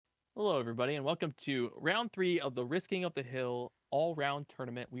Hello, everybody, and welcome to round 3 of the Risking of the Hill all-round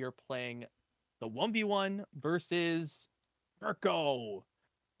tournament. We are playing the 1v1 versus Arco.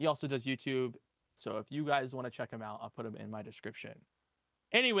 He also does YouTube, so if you guys want to check him out, I'll put him in my description.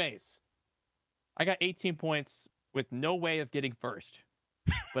 Anyways, I got 18 points with no way of getting first,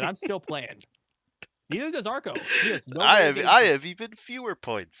 but I'm still playing. Neither does Arco. He has no way of getting I first. have even fewer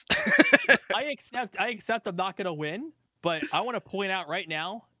points. I accept I'm not going to win, but I want to point out right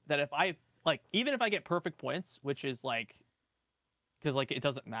now that if I even if I get perfect points, which is because it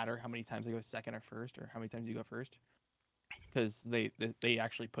doesn't matter how many times I go second or first or how many times you go first, because they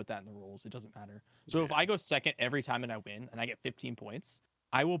actually put that in the rules. It doesn't matter. So if I go second every time and I win and I get 15 points,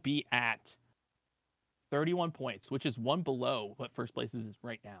 I will be at 31 points, which is one below what first place is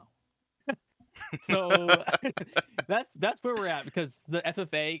right now. So that's where we're at, because the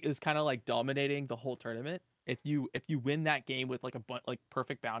FFA is kind of like dominating the whole tournament. If you win that game with like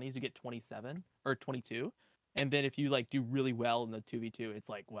perfect bounties, you get 27 or 22, and then if you do really well in the 2v2, it's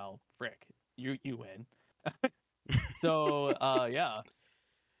like, well, frick, you win. So yeah.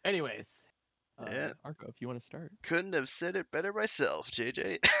 Anyways, Yeah, Arco, if you want to start. couldn't have said it better myself,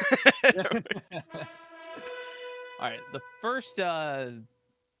 JJ. All right, the first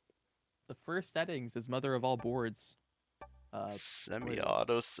settings is mother of all boards.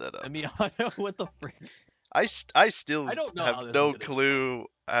 Semi-auto setup. Semi-auto. What the frick? I still I don't know have how this is no gonna clue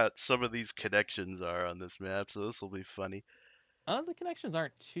at some of these connections are on this map, so this will be funny. The connections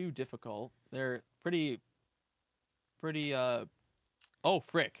aren't too difficult. They're pretty. Oh,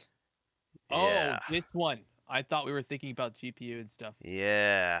 frick. Oh, Yeah. this one. I thought we were thinking about GPU and stuff.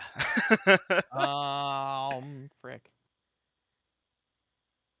 Yeah. Frick.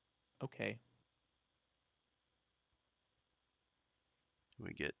 Okay.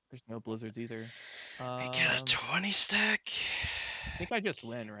 we get There's no blizzards either. we get a 20 stack. I think I just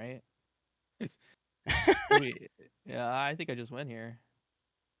win, right? Yeah, I think I just win here.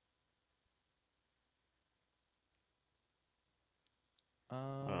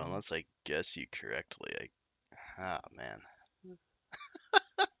 Well, unless I guess you correctly. Man.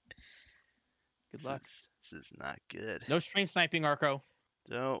 Good luck. This is not good. No stream sniping, Arco.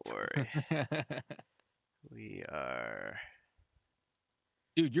 Don't worry. We are.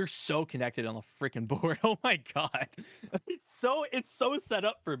 Dude, you're so connected on the freaking board. Oh my god. It's so set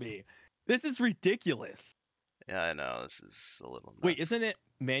up for me. This is ridiculous. Yeah, I know. This is a little nuts. Wait, isn't it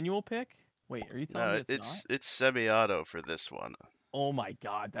manual pick? Wait, are you telling me it's not? It's semi-auto for this one. Oh my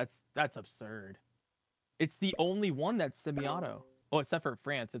god, that's absurd. It's the only one that's semi-auto. Oh, except for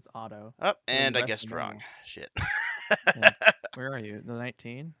France, it's auto. Oh, And then and the I rest guessed are wrong. manual. Shit. Yeah. Where are you? The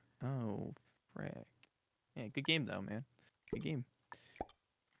 19? Oh, frick. Yeah, good game though, man. Good game.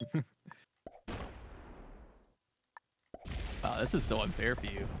 Wow, this is so unfair for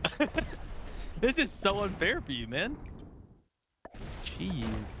you. This is so unfair for you, man. Jeez.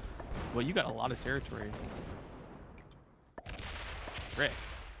 Well, you got a lot of territory. Frick.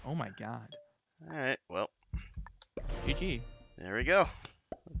 Oh my god. All right. Well. GG. There we go.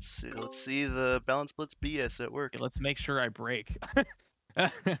 Let's see the balance blitz BS at work. Okay, let's make sure I break. Yeah.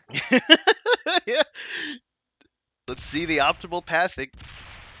 Let's see the optimal pathing.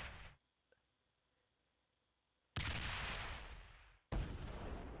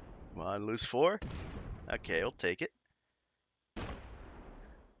 Come on, lose 4. Okay, I'll take it.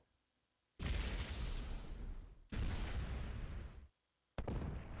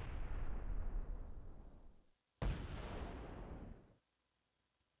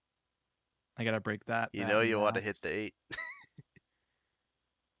 I gotta break that. You know you want to hit the 8.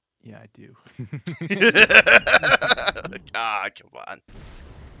 Yeah, I do. Ah, come on.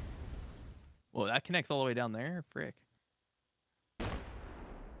 Well, that connects all the way down there. Frick.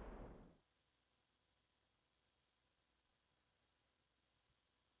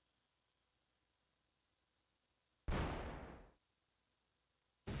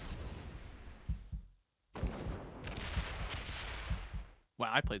 Wow,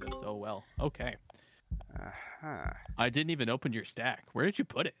 I played this so well. Okay. Uh-huh. I didn't even open your stack. Where did you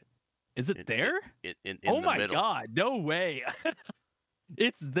put it? Is it there? In Oh the my middle. god, no way.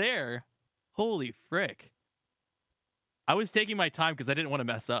 It's there. Holy frick. I was taking my time because I didn't want to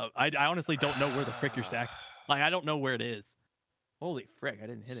mess up. I honestly don't know where the frick your stack. I don't know where it is. Holy frick, I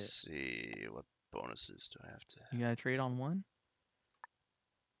didn't hit it. Let's see, what bonuses do I have to? You gotta trade on one?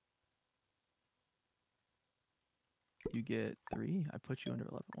 You get 3. I put you under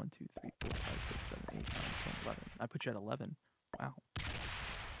 11. 1, 2, 3, 4, 5, 6, 7, 8, 9, 10, 11. I put you at 11. Wow.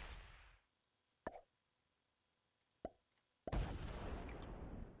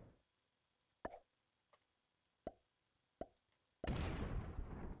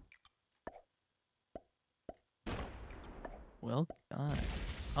 Well done.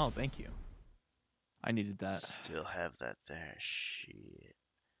 Oh, thank you. I needed that. Still have that there. Shit.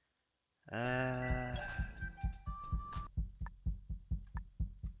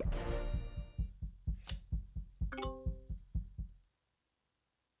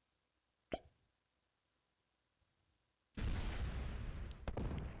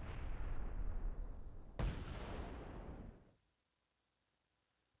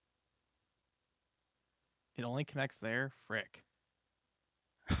 It only connects there? Frick.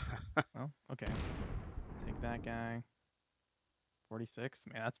 Oh, okay. Take that guy. 46?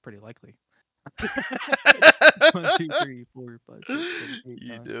 Man, that's pretty likely. 1, 2, 3, 4, 5, 6, 7, 8, You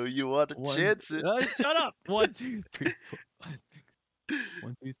 9. know you want to chance it. Shut up! 1, 2, 3, 4, 5, 6.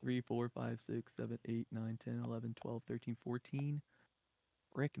 1, 2, 3, 4, 5, 6, 7, 8, 9, 10, 11, 12, 13, 14.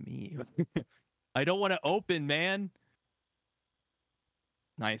 Frick me. I don't want to open, man.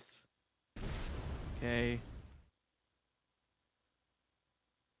 Nice. Okay.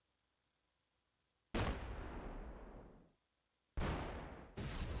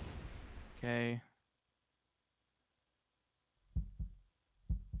 Okay.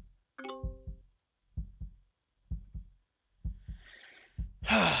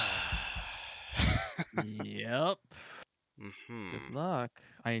 Yep. Good luck.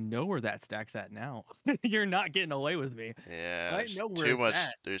 I know where that stack's at now. You're not getting away with me. Yeah, I there's know where too it's much.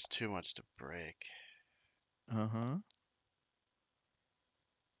 at. There's too much to break. Uh-huh.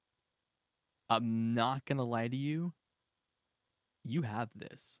 I'm not gonna lie to you. You have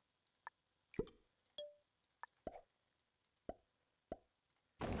this.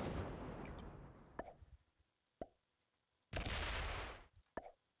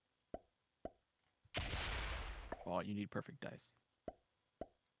 Oh, you need perfect dice.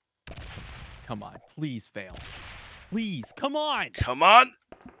 Come on, please fail. Please, come on. Come on.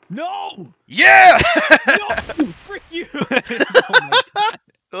 No! Yeah! No! Frick you! Oh my god.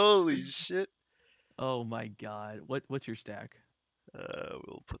 Holy shit. Oh my god. What's your stack?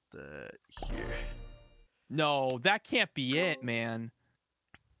 We'll put that here. No, that can't be it, man.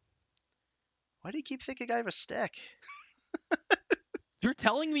 Why do you keep thinking I have a stack? You're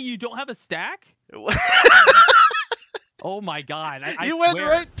telling me you don't have a stack? Oh my god, I You swear. went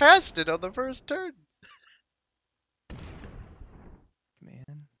right past it on the first turn.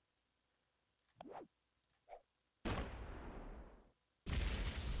 Man.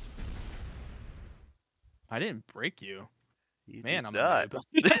 I didn't break you. You Man, did I'm not. a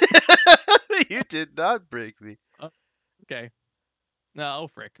noob. You did not break me. Okay. No, oh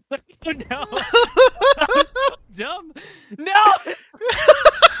frick. No. I'm so dumb. No!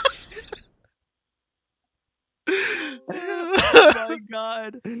 Oh my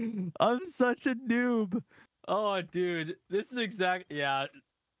god. I'm such a noob. Oh, dude. This is yeah.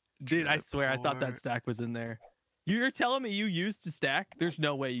 Dude, I swear I thought that stack was in there. You're telling me you used the stack? There's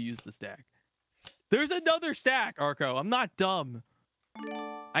no way you used the stack. There's another stack, Arco. I'm not dumb.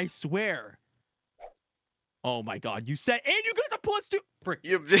 I swear. Oh my god, you said, and you got the +2. Frick.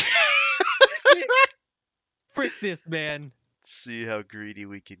 Frick this, man. See how greedy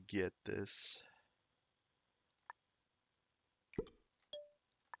we can get this.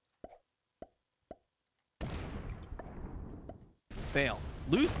 Fail.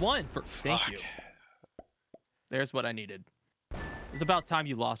 Lose 1 for. Thank you. There's what I needed. It's about time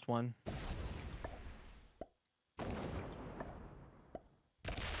you lost 1.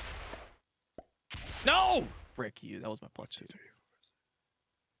 No! Frick you. That was my +2.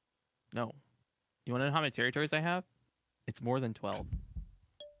 No. You want to know how many territories I have? It's more than 12.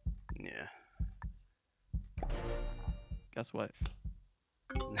 Yeah. Guess what?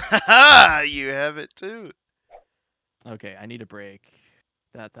 You have it too. Okay, I need a break.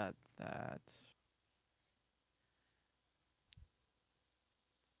 That.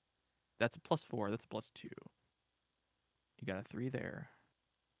 That's a +4. That's a +2. You got a 3 there.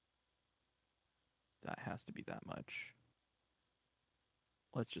 That has to be that much.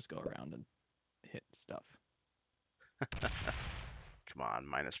 Let's just go around and hit stuff. Come on,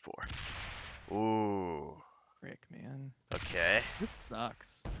 -4. Ooh. Frick, man. Okay. This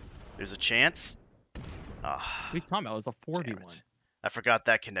sucks. There's a chance? Ah. What are you talking about? It was a 4v1. I forgot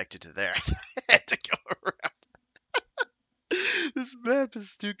that connected to there. I had to go around. This map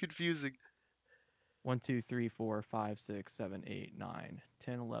is too confusing. 1, 2, 3, 4, 5, 6, 7, 8, 9,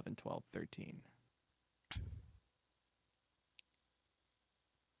 10, 11, 12, 13.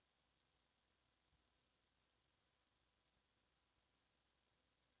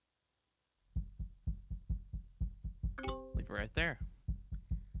 Leave it right there.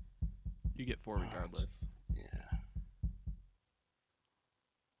 You get 4 regardless. Yeah.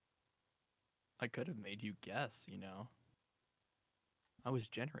 I could have made you guess, you know. I was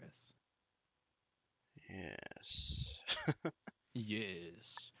generous. Yes.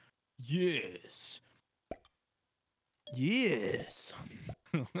 Yes. Yes. Yes.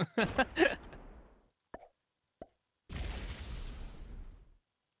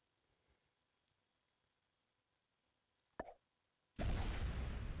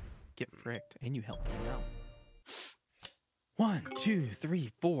 Get fricked, and you helped me out. 1, 2,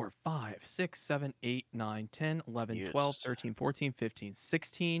 3, 4, 5, 6, 7, 8, 9, 10, 11, 12, Yes. 13, 14, 15,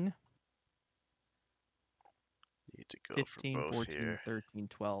 16. Need to go 15, for both 14, here. 13,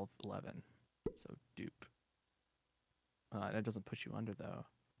 12, 11. So dupe. That doesn't put you under, though.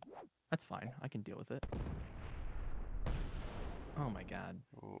 That's fine. I can deal with it. Oh my god.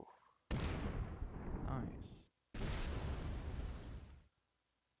 Ooh. Nice.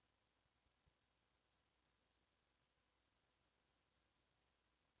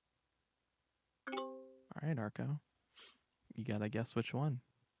 All right, Arco. You gotta guess which one.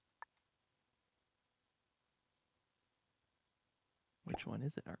 Which one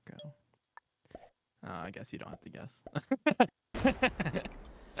is it, Arco? I guess you don't have to guess.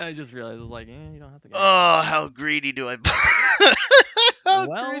 I just realized I was like, you don't have to guess. Oh, how greedy do I? How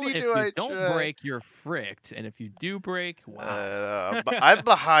Well, greedy if do you I don't try? break, you're fricked, and if you do break, wow. I'm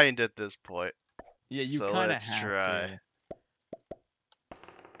behind at this point. Yeah, you So kind of let's have try. to.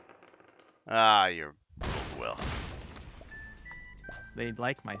 Ah, you're well. They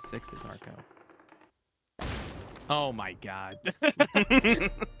like my sixes, Arco. Oh my god.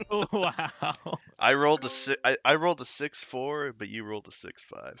 Oh, wow. I rolled a I rolled a 6-4, but you rolled a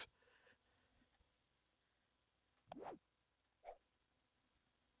 6-5.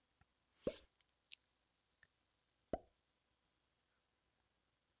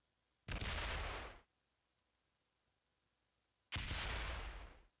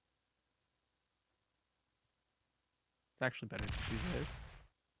 It's actually better to do this.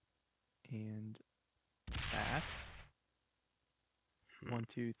 And that. 1,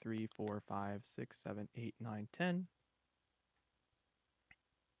 2, 3, 4, 5, 6, 7, 8, 9, 10.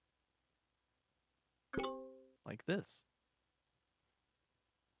 Like this.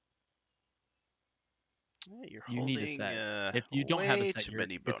 Yeah, you're You need a holding set. If you don't have a way set, too you're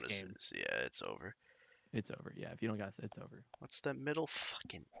many it's game. bonuses. Yeah, it's over. It's over. Yeah, if you don't got a set, it's over. What's that middle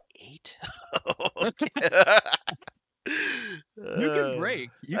fucking 8? Okay. You can break.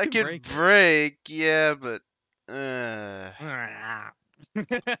 You I can can break it. break, yeah, but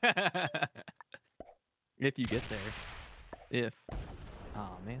If you get there. If.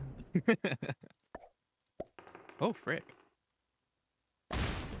 Oh, man. Oh, frick.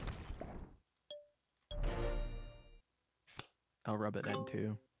 I'll rub it in,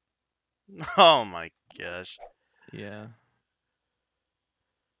 too. oh my gosh. Yeah.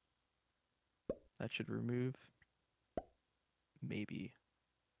 That should remove. Maybe.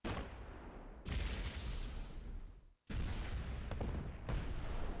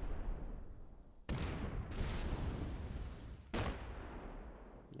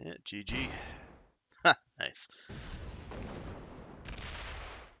 Yeah, GG. Ha, nice.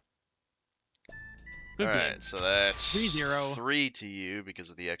 Good game. Alright, so that's 3-0. 3 to you because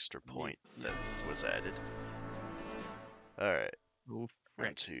of the extra point that was added. Alright. Oh,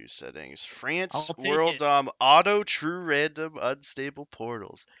 Round frick. 2 settings. France, I'll take World it. Dom, Auto, True Random, Unstable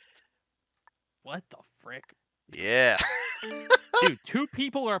Portals. What the frick? Yeah. Dude, 2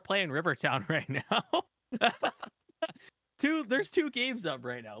 people are playing Rivertown right now. There's 2 games up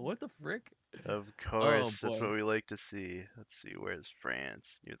right now. What the frick? Of course, Oh, that's boy. what we like to see. Let's see, where's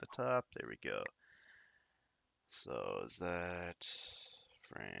France? Near the top. There we go. So is that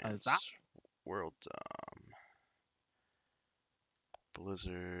France, World Dom,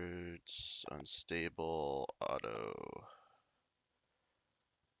 Blizzards, Unstable, Auto,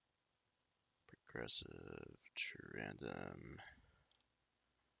 Progressive, True Random.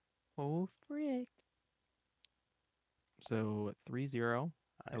 Oh, frick. So 3-0.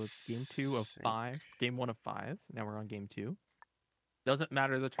 That was game 2 of 5. Game 1 of 5. Now we're on game 2. Doesn't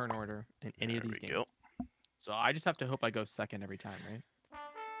matter the turn order in any of these games. Go. So I just have to hope I go second every time, right?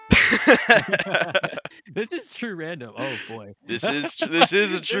 This is true random. Oh boy. This is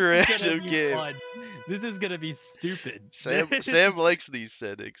a true random game. Fun. This is gonna be stupid. Sam likes these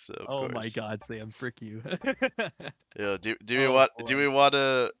settings, so of oh course. my god, Sam, frick you. Yeah, do Oh, we want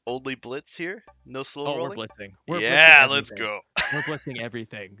to only blitz here? No slow rolling? We're blitzing. We're yeah, blitzing let's everything. go. We're blitzing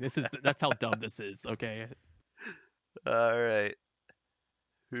everything. That's how dumb this is, okay? All right.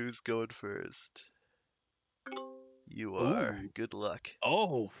 Who's going first? You are. Ooh. Good luck.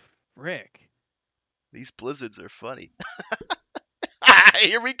 Oh, frick. These blizzards are funny.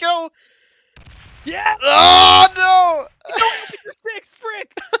 Here we go. Yeah. Oh no! No, look at your 6,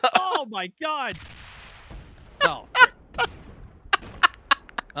 frick! Oh my god. Oh,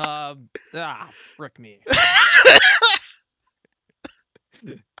 frick. Frick me.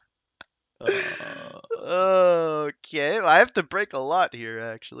 Okay, I have to break a lot here,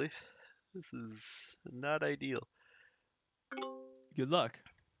 actually. This is not ideal. Good luck.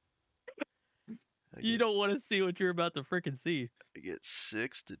 I You don't want to see what you're about to frickin' see. get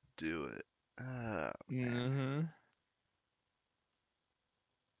 6 to do it. Oh, Mm-hmm.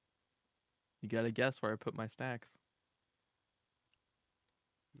 You gotta guess where I put my stacks.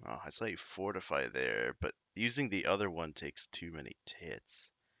 oh, I saw you fortify there, but using the other one takes too many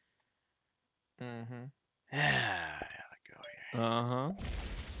tits. Mm-hmm. I gotta go here. Uh-huh.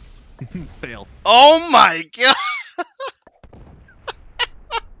 Fail. Oh my god!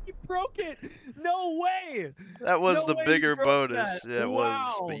 You broke it! No way! That was No the way you bigger broke bonus. that! Yeah, it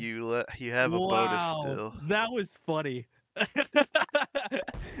was, but Wow! you have a bonus Wow! still. That was funny.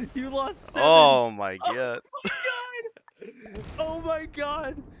 You lost 7. Oh my Oh god. my god! Oh my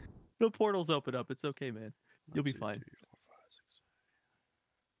god! The portal's open up. It's okay, man. You'll 1, be 2, fine. 3, 4, 5, 6.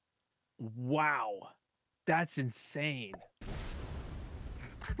 Wow. That's insane.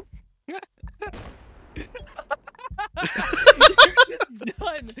 You're just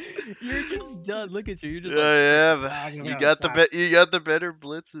done. You're just done. Look at you. You're just like, Yeah, "Ah, I'm you gonna got stop." you got the better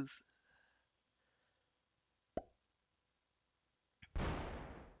blitzes.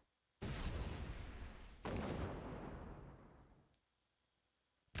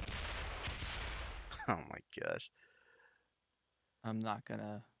 Oh my gosh. I'm not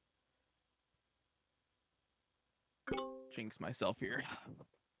gonna jinx myself here.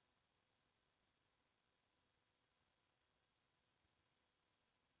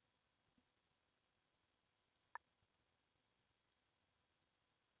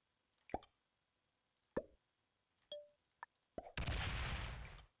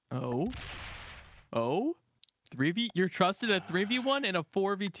 Oh. Oh. 3v. You're trusted a 3v1 and a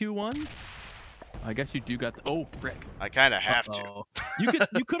 4v2 1. I guess you do got the. Oh frick. I kind of have to. Uh-oh.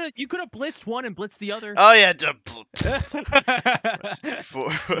 You could have blitzed one and blitzed the other. Oh yeah, That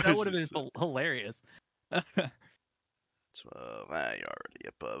would have been hilarious. 12. You're already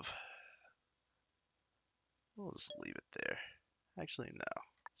above. We'll just leave it there. Actually, no.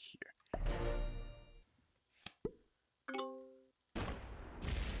 Here.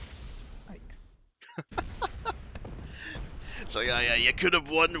 Yikes. So yeah, you could have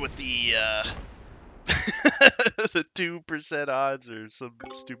won with the the 2% odds or some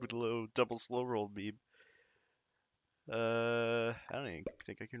stupid low double slow roll meme. I don't even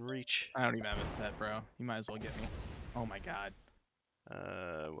think I can reach. I don't even have a set, bro. You might as well get me. Oh my god.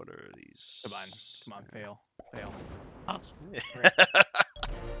 What are these? Come on, fail. Oh,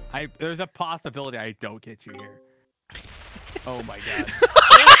 frick. There's a possibility I don't get you here. Oh my god.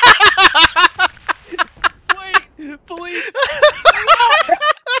 Wait, please.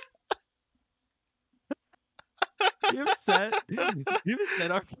 You have a set? You have a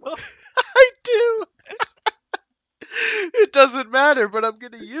set, Arco? I do. It doesn't matter, but I'm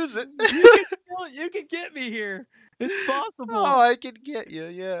gonna use it. You can get me here. It's possible. Oh, I can get you.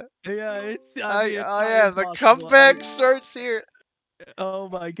 Yeah. Yeah, it's. Yeah. The comeback starts here. Oh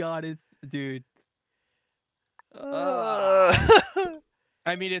my god, dude. Uh,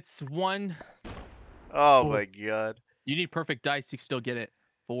 I mean, it's 1. oh my god. You need perfect dice. You can still get it.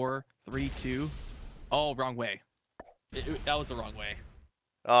 4, 3, 2. Oh, wrong way. That was the wrong way.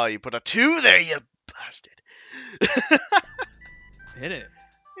 Oh, you put a 2 there, you bastard. Hit it.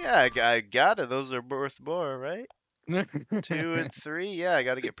 Yeah, I got it. Those are worth more, right? 2 and 3. Yeah, I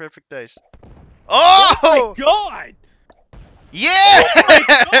got to get perfect dice. Oh! Oh my god! Yeah! Oh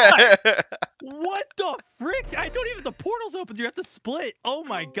my god! What the frick? I don't even. The portal's open. You have to split. Oh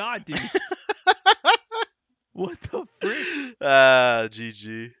my god, dude. What the frick?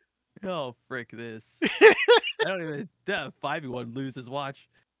 GG. Oh frick this. I don't even. That 5v1 loses. Watch.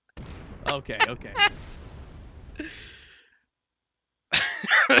 Okay.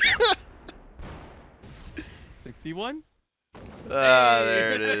 61.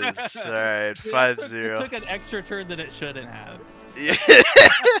 There it is. All right, 5-0. It took an extra turn that it shouldn't have. Yeah.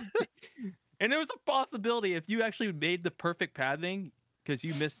 And there was a possibility if you actually made the perfect pathing, because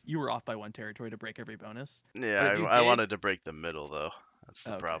you were off by 1 territory to break every bonus. Yeah, I wanted to break the middle though. That's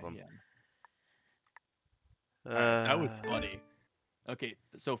the problem. Yeah. Right, that was funny. Okay,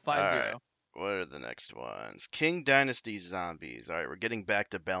 so 5-0. Right. What are the next ones? King Dynasty Zombies. All right, we're getting back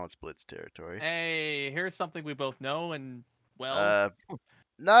to Balance Blitz territory. Hey, here's something we both know and well.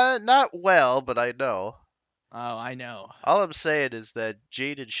 Not well, but I know. Oh, I know. All I'm saying is that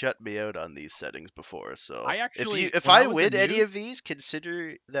Jaden shut me out on these settings before, so I actually, if when I I was a win any noob, of these,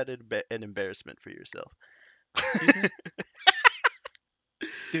 consider that an embarrassment for yourself. excuse me,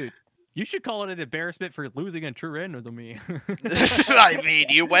 dude, you should call it an embarrassment for losing a true random to me. I mean,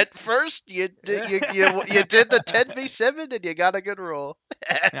 you went first. You did the 10v7 and you got a good roll.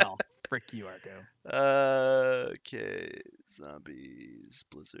 No, frick you, Arco. Okay, zombies,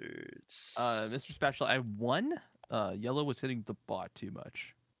 blizzards, Mr. Special, I won. Yellow was hitting the bot too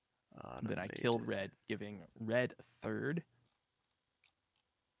much. Then I killed automated. red, giving red third.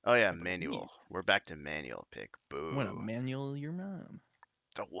 Oh yeah, I believe. manual. We're back to manual pick. I'm gonna Boo. manual your mom.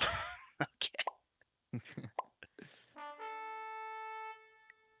 Okay.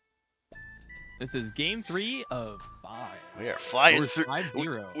 This is game 3 of 5. We are flying Scores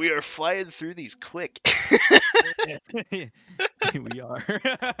through. 5-0. We are flying through these quick. We are.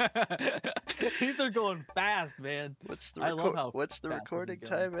 These are going fast, man. What's the I love how What's the fast this is recording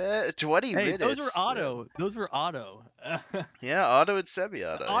going. time at? 20 Hey, minutes. those were auto. Those were auto. Yeah, auto and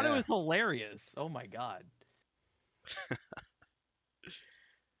semi-auto. Auto Yeah. is hilarious. Oh my god.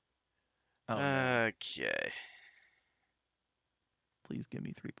 Oh no. Okay. Please give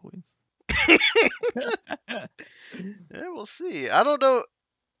me 3 points. Yeah, we'll see. I don't know.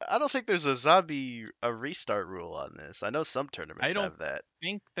 I don't think there's a restart rule on this. I know some tournaments I don't have that.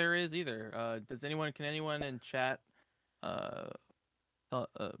 think there is either. Can anyone in chat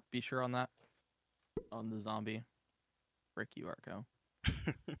be sure on that? On the zombie. Frick you, Arco.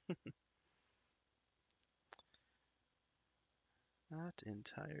 Not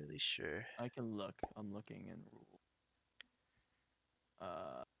entirely sure. I can look. I'm looking in rule.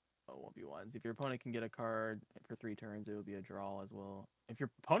 1v1s. If your opponent can get a card for 3 turns, it will be a draw as well. If your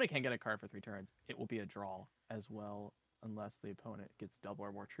opponent can get a card for 3 turns, it will be a draw as well, unless the opponent gets double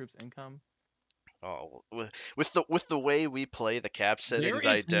or more troops income. Oh, with the way we play the cap settings,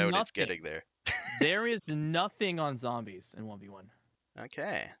 I doubt it's getting there. There is nothing on zombies in 1v1.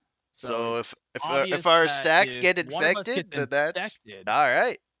 Okay. So if our stacks get infected, then that's all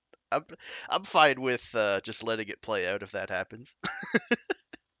right. I'm fine with just letting it play out if that happens.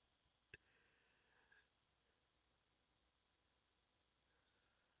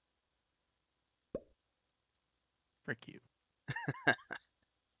 Frick you.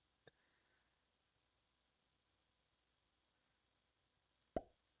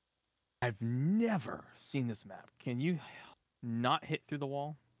 I've never seen this map. Can you not hit through the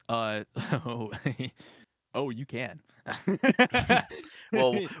wall? Oh, you can.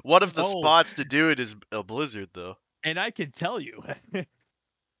 Well, one of the spots to do it is a blizzard, though. And I can tell you,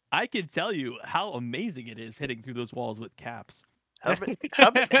 how amazing it is hitting through those walls with caps. How many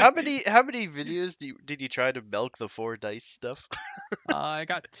videos did you try to milk the 4 dice stuff? I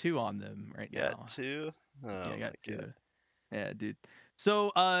got 2 on them right now. Got 2? Oh, yeah, I got 2. God. Yeah, dude.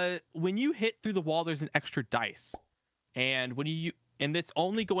 So when you hit through the wall, there's an extra dice, and and it's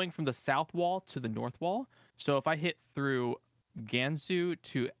only going from the south wall to the north wall. So if I hit through Gansu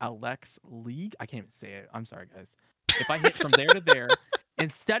to Alex League, I can't even say it. I'm sorry, guys. If I hit from there to there,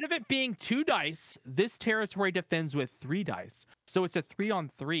 instead of it being 2 dice, this territory defends with 3 dice. So it's a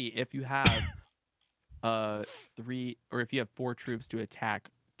 3-on-3 if you have 3, or if you have 4 troops to attack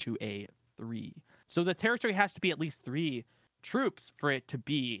to a 3. So the territory has to be at least 3 troops for it to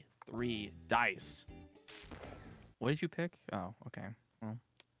be 3 dice. What did you pick? Oh, okay. Well,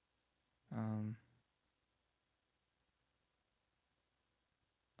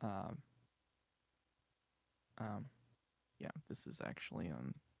 yeah, this is actually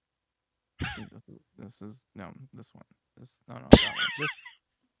I think this is no, this one. This no, that one. This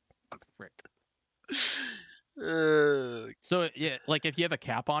frick. So yeah, like if you have a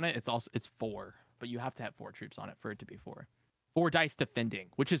cap on it, it's 4, but you have to have 4 troops on it for it to be 4. 4 dice defending,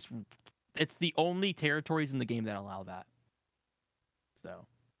 which is it's the only territories in the game that allow that. So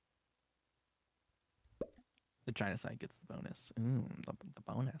the China side gets the bonus. Ooh, the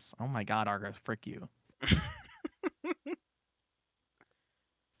bonus. Oh my god, Argo, frick you.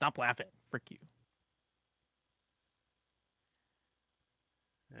 Stop laughing. Frick you.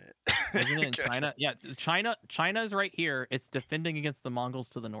 Isn't it in China? Yeah, China's right here. It's defending against the Mongols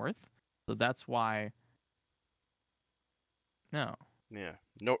to the north. So that's why. No. Yeah.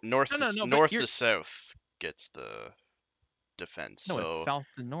 North to south gets the defense. No, so... it's south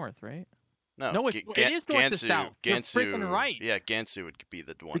to north, right? No, it is north to south. You're freaking right. Yeah, Gansu would be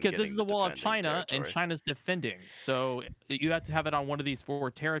the one because this is the wall of China, territory. and China's defending. So you have to have it on one of these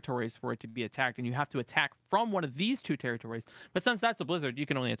 4 territories for it to be attacked, and you have to attack from one of these 2 territories. But since that's a blizzard, you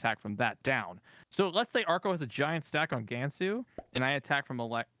can only attack from that down. So let's say Arco has a giant stack on Gansu, and I attack from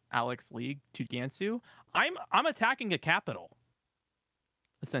Alex League to Gansu, I'm attacking a capital,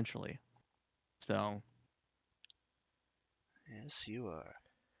 essentially. So. Yes, you are.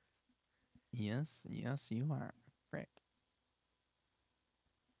 Yes, you are. Right.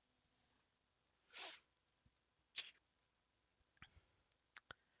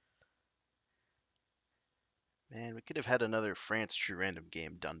 Man, we could have had another France True Random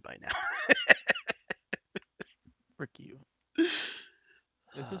game done by now. Frick you.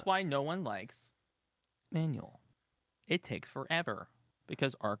 This is why no one likes manual. It takes forever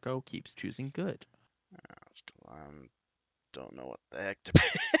because Arco keeps choosing good. Let's go on. Don't know what the heck to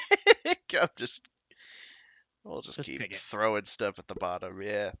pick. We'll just keep throwing stuff at the bottom.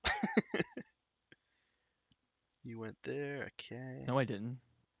 Yeah. You went there. Okay. No, I didn't.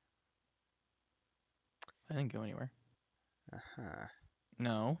 I didn't go anywhere. Uh-huh.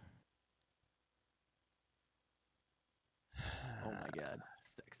 No. Oh my god.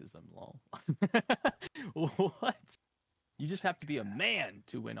 Sexism, lol. What? You just have to be a man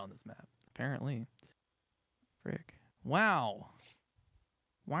to win on this map, apparently. Frick. Wow.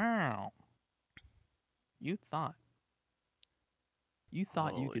 Wow. You thought you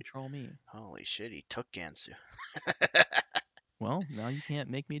could troll me. Holy shit, he took Gansu. Well, now you can't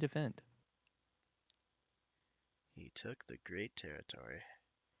make me defend. He took the great territory.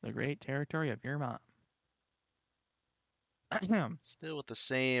 The great territory of your mom. Still with the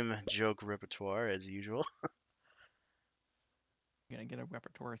same joke repertoire as usual. I'm gonna get a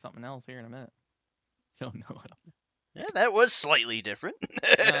repertoire or something else here in a minute. Don't know what. Yeah, that was slightly different.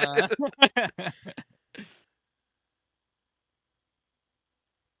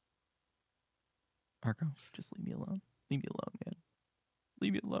 Arco, just leave me alone. Leave me alone, man.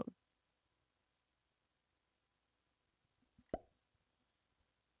 Leave me alone.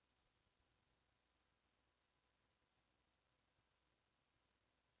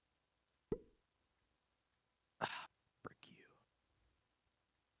 Frick you.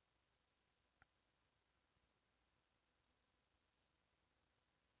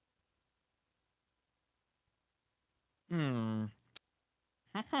 Hmm.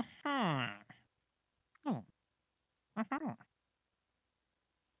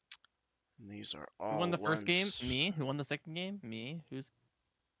 These are all Who won the first game? ones. Me. Who won the second game? Me. Who's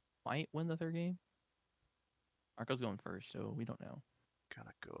might win the third game? Arco's going first, so we don't know.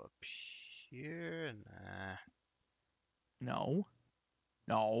 Gonna go up here. Nah. No.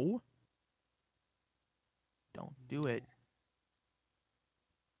 No. Don't do it.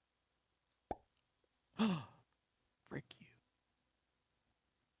 Frick you.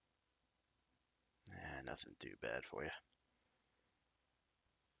 Nah, nothing too bad for you.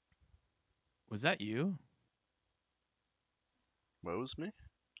 Was that you? What was me?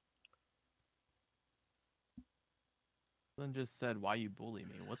 Then just said, "Why you bully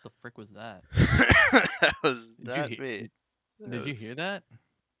me?" What the frick was that? That was not me. Did you hear that?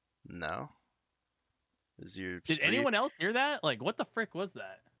 No. Is your Did stream... anyone else hear that? Like, what the frick was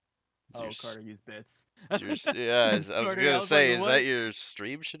that? Carter used bits. Yeah, I was gonna say, is that your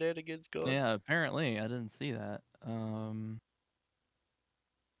stream shenanigans going? Yeah, apparently I didn't see that.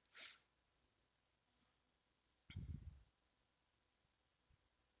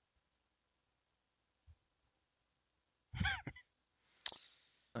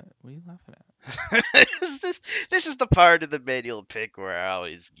 What are you laughing at? This is the part of the manual pick where I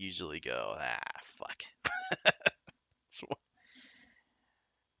always usually go, fuck. It's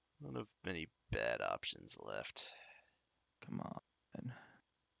one of many bad options left. Come on.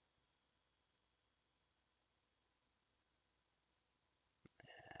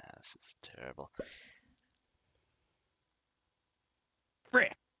 Yeah, this is terrible.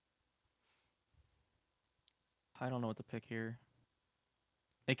 Frick! I don't know what to pick here.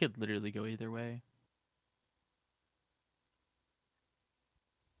 It could literally go either way.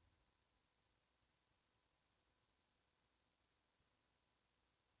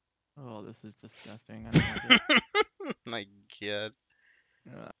 Oh, this is disgusting. I don't like it. My god.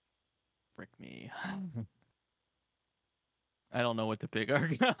 Frick me. I don't know what to pick.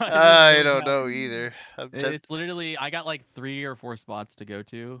 I don't know either. It's literally, I got like 3 or 4 spots to go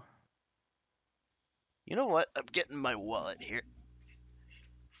to. You know what? I'm getting my wallet here.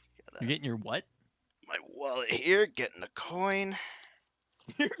 You're getting your what? My wallet here, getting a coin.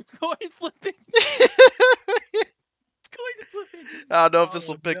 Your coin flipping. Coin flipping. I don't know if this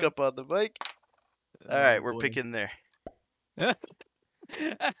will pick up on the mic. All right, we're picking there. All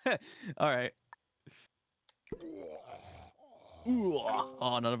right. Ooh,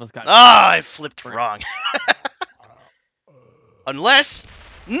 oh, none of us got. Ah, I flipped wrong. Unless,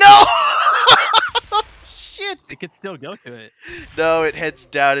 no. Shit. it? It could still go to it. No, it heads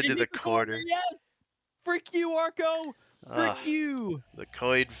down into Into the corner. yes! Frick you, Arco! Frick Ugh, you! the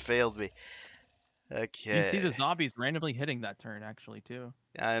coin failed me. You see the Okay. zombies randomly hitting that turn, actually, too.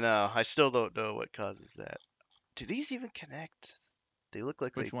 I know. I still don't know what causes that. Do these even connect? They look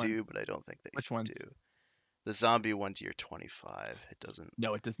like Which they one? do, but I don't think they Which ones? do. The zombie one to your 25. It doesn't.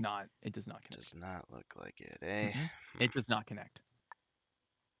 No, it does not. It does not connect. Does not look like it, eh? It does not connect.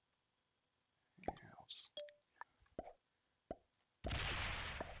 Yeah, I'll just...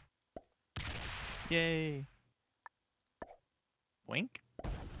 Yay. Boink.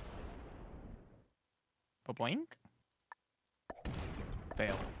 Boink.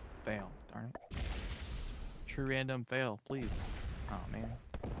 Fail. Fail. Darn it. True random fail, please. Oh, man.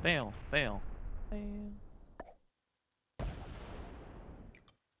 Fail. Fail. Fail.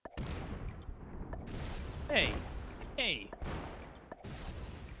 Hey. Hey.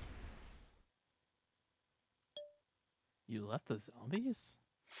 You left the zombies?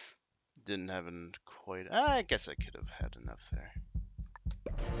 Didn't have quite. I guess I could have had enough there.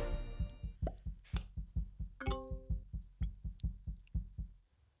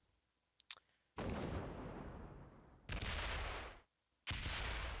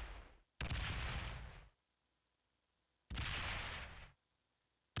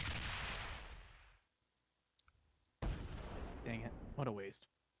 Dang it. What a waste.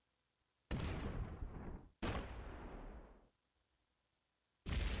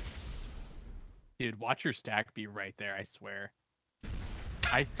 Dude, watch your stack be right there, I swear. Oh,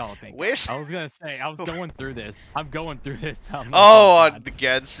 thank God. Where's... I was gonna say, I was going through this. I'm going through this. I'm like, Oh, on God. the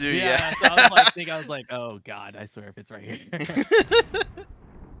Gansu, Yeah, yeah. so I was like, oh God, I swear if it's right here.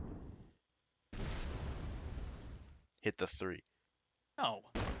 Hit the 3. No.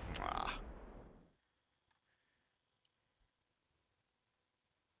 Ah.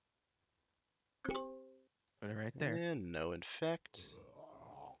 Put it right there. And no infect.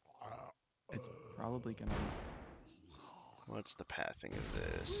 It's probably gonna. What's the pathing of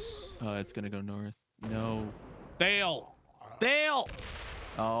this? It's gonna go north. No. Fail. Fail.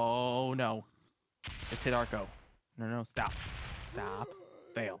 Oh no. It's hit Arco. No, no, stop. Stop.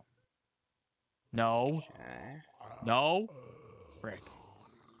 Fail. No. Okay. No. Frick.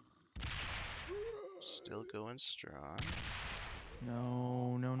 Still going strong.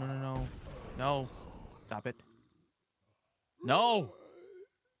 No, no, no, no, no. No. Stop it. No.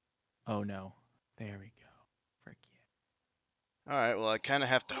 Oh no. There we go. Frick yeah. Alright, well, I kind of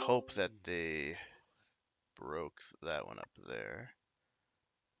have to hope that they broke that one up there.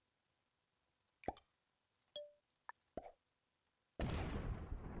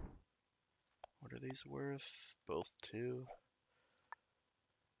 What are these worth? Both 2?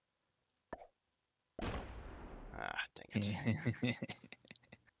 Ah, dang it.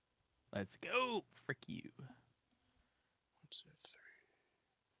 Let's go. Frick you. 1, 2, 3.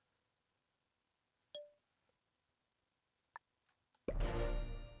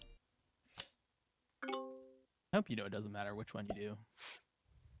 I hope you know it doesn't matter which one you do.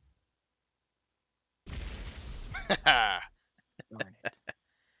 Darn it.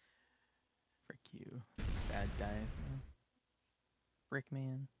 Frick you. Bad guys, man. Frick,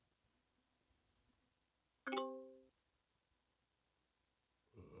 man.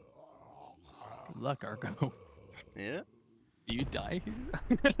 Good luck, Arco. Yeah? You die here?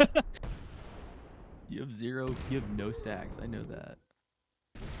 You have no stacks, I know that.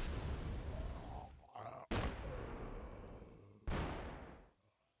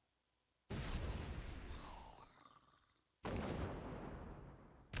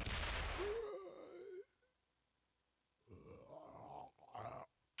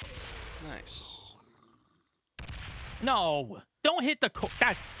 Nice. No! Don't hit the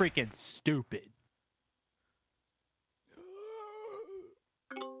that's freaking stupid.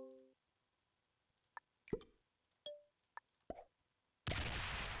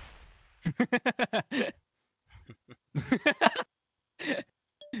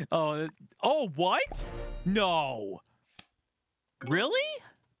 Oh, what? No. Really?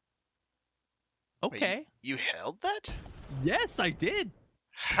 Okay. Wait, you held that? Yes, I did.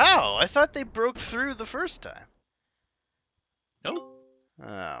 How? I thought they broke through the first time. Nope.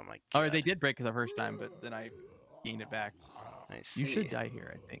 Oh my god. Or they did break it the first time, but then I gained it back. I see. You should die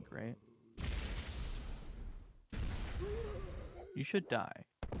here, I think, right? You should die.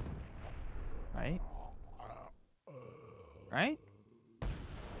 Right? Right?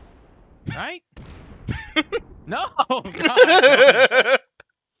 Right? No! God,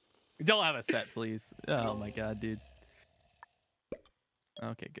 don't have a set, please. Oh my god, dude.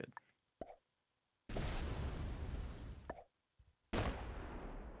 Okay, good.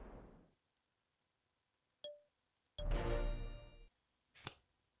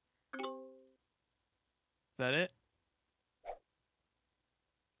 that it?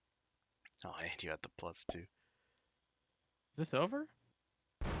 Oh, and you got the +2. Is this over?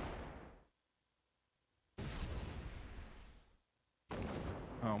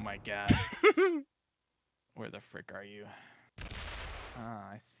 Oh my god. Where the frick are you?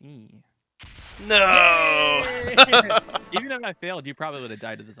 Ah, I see. No. Even if I failed, you probably would have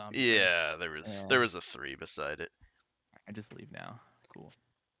died to the zombie. Yeah, there was a 3 beside it. I just leave now. Cool.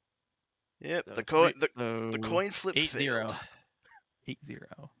 Yep, So the coin flip 8-0. failed.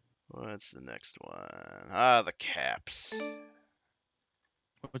 8-0. What's the next one? Ah, the caps.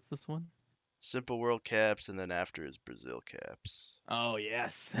 What's this one? Simple World caps, and then after is Brazil caps. Oh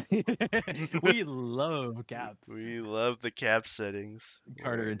yes, we love caps. We love the cap settings.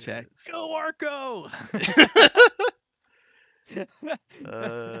 Carter in chat. Go Arco!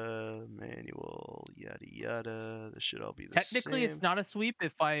 Manual, yada yada. This should all be the Technically, same. it's not a sweep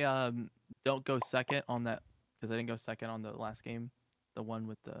if I don't go second on that, because I didn't go second on the last game, the one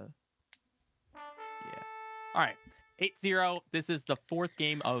with the yeah. All right, 8-0. This is the 4th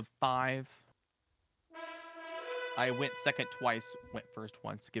game of 5. I went second twice, went first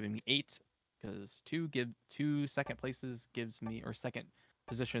once, giving me 8. Because 2 second places gives me, or second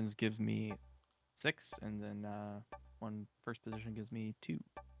positions gives me 6, and then 1 first position gives me 2.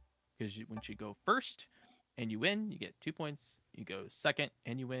 Because once you go first and you win, you get 2 points. You go second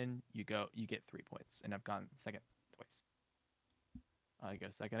and you win, you get 3 points. And I've gone second twice. I go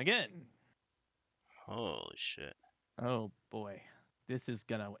second again. Holy shit. Oh boy, this is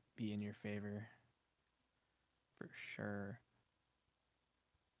gonna be in your favor for sure.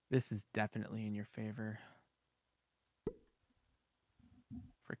 This is definitely in your favor.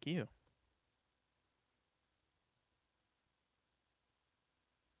 Frick you.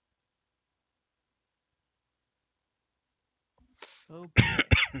 Oh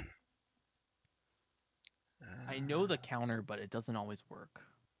boy. I know the counter, but it doesn't always work.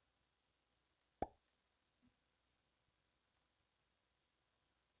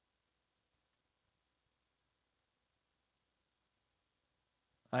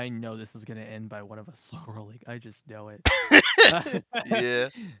 I know this is gonna end by one of us slow rolling. I just know it.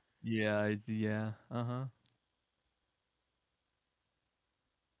 Yeah. Yeah. Uh-huh.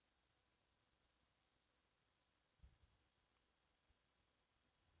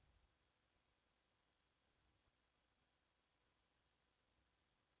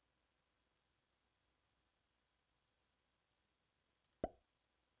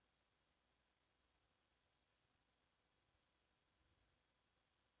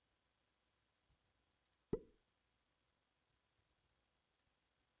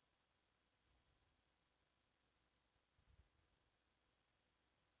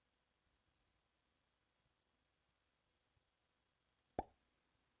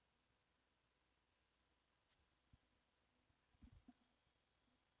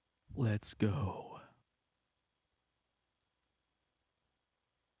 Let's go.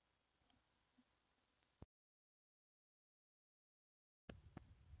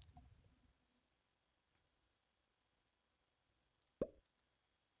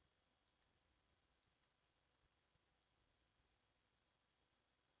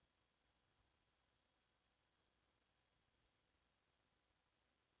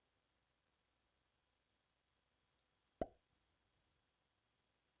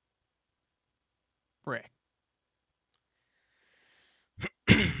 Frick.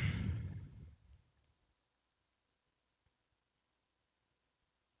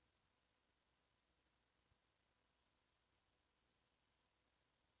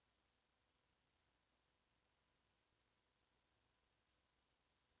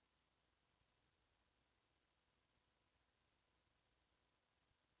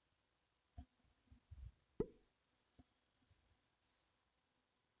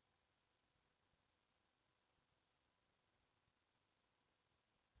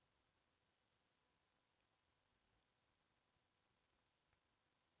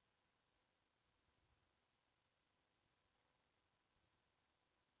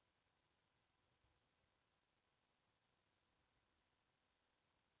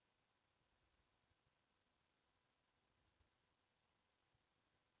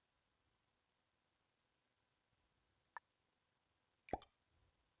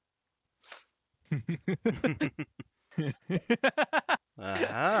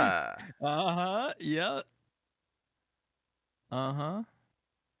 Aha. Uh-huh. Yep. Uh-huh.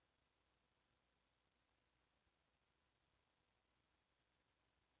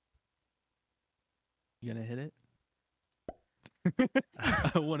 You gonna hit it?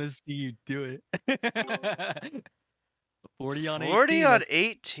 I want to see you do it. 40 on 40 18. on If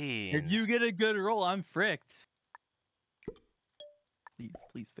 18. you get a good roll, I'm fricked. Please,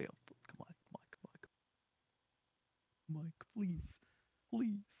 please fail. Come on, come on, come on, come on. Mike, please,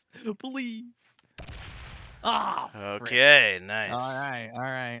 please. Ah, Okay, frick. nice. All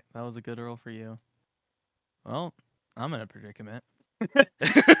right. That was a good roll for you. Well, I'm in a predicament.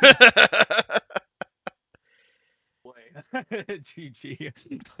 Boy, GG.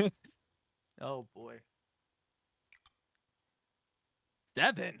 Oh boy.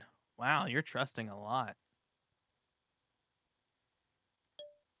 7. Wow, you're trusting a lot.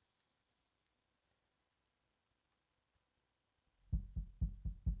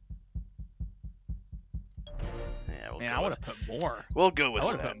 Yeah, we'll Man, go I would with. have put more. We'll go with I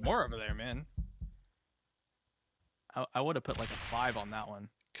would have 7. put more over there, man. I would have put like a 5 on that one.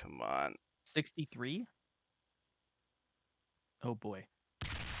 Come on. 63? Oh boy.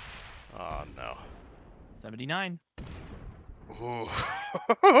 Oh no. 79. Ooh.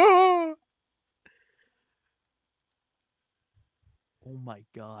 Oh my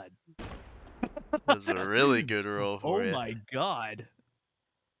god. That was a really good roll for Oh you. my god.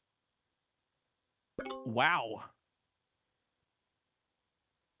 Wow.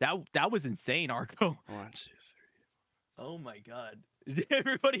 That was insane, Arco. 1, 2, 3. Oh my god.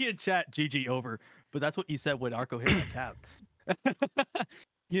 Everybody in chat, GG over. But that's what you said when Arco hit that cap.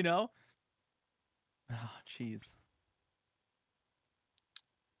 You know? Oh, jeez.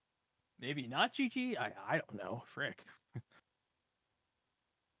 Maybe not GG? I don't know. Frick.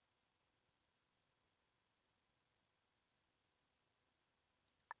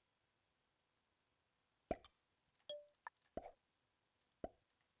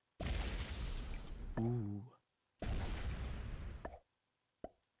 Ooh.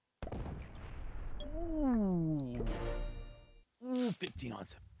 Ooh. Ooh, 15 on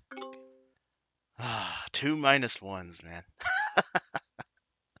 7. Ah, 2 -1s, man.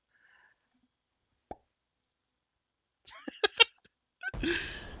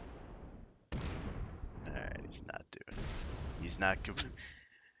 Alright, he's not doing it. He's not.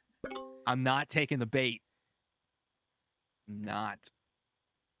 I'm not taking the bait. Not.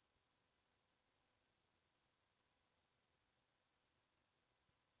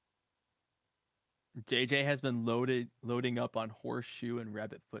 JJ has been loading up on horseshoe and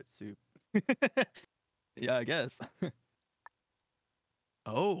rabbit foot soup. Yeah, I guess.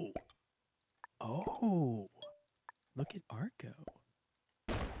 Oh. Oh. Look at Arco.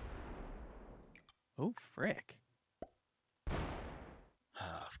 Oh, frick.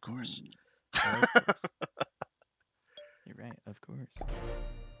 Of course. Of course. You're right, of course.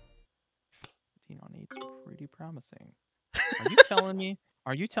 15 on 8's pretty promising. Are you telling me?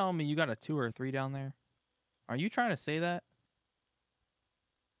 Are you telling me you got a 2 or a 3 down there? Are you trying to say that?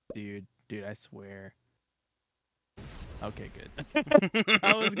 Dude, I swear. Okay, good.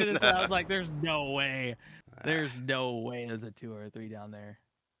 I was gonna say, I was like, there's no way. There's no way there's a 2 or a 3 down there.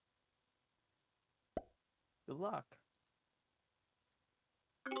 Good luck.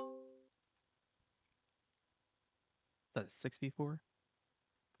 Is that a 6v4?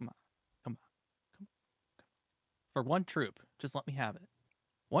 Come on. Come on. Come on. For one troop, just let me have it.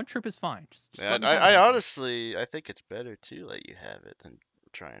 One troop is fine. Just Yeah, let me have it. I Arco. honestly, I think it's better to let you have it than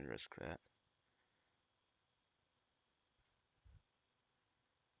try and risk that.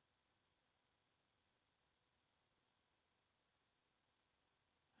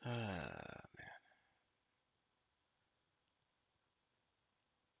 Ah,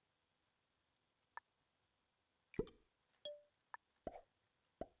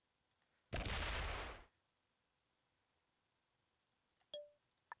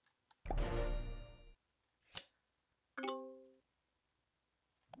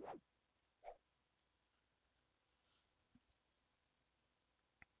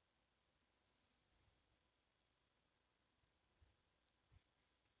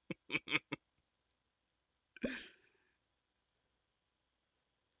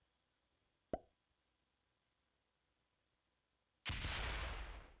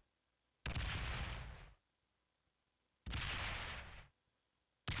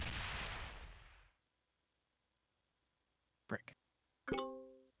 Frick.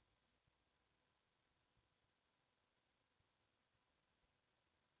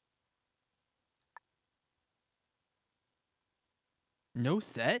 No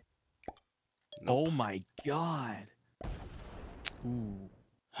set? nope. Oh my god. Ooh.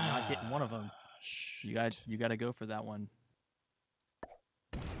 You're not getting one of them. You got to go for that one.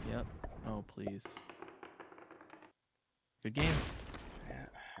 Yep. Oh, please. Good game. Yeah,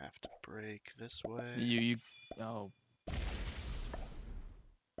 have to break this way. You oh.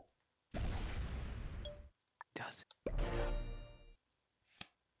 Does it?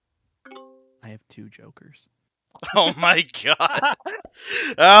 2 jokers. Oh my god.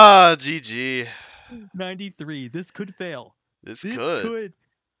 Ah, GG. 93. This could fail. This This could. could.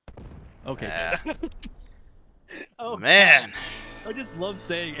 Okay, Yeah. good. Oh Man. God. I just love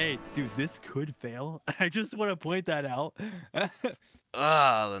saying, "Hey, dude, this could fail." I just want to point that out.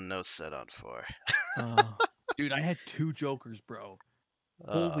 Ah, the no set on 4. Oh, dude, I had 2 jokers, bro.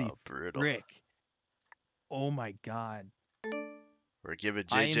 Holy Oh, brutal. frick! Oh my God. We're giving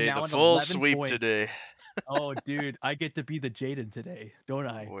I am JJ the now at full 11 sweep points. today. Oh, dude, I get to be the Jaden today, don't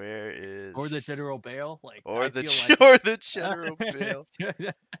I? Where is Or the General Bale? Like, or I the feel like or the General Bale.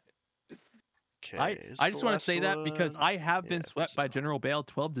 it. Okay, is I the just want to last say that because one? I have Yeah, been I think swept by so. General Bale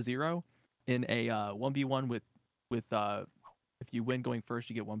 12-0 in a 1v1 with if you win going first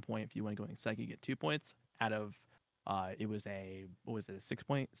you get 1 point, if you win going second you get 2 points out of it was a what was it, a 6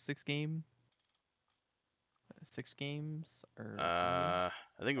 game 6 games or 10 games?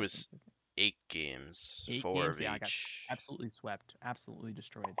 I think it was Something like 8 games, that. 8 4 games. of Yeah, I got each. absolutely swept, absolutely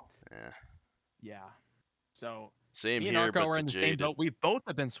destroyed. Yeah. Yeah. So Same me and here, Arco but are in the same dejaded. boat. We both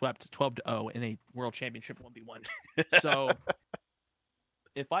have been swept 12-0 in a World Championship 1v1. So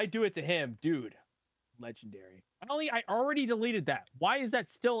if I do it to him, dude, legendary. I already deleted that. Why is that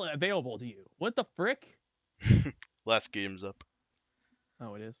still available to you? What the frick? Last game's up.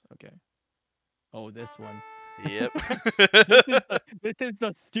 Oh, it is? Okay. Oh, this one. Yep. This is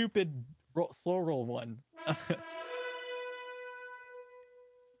the stupid slow roll one.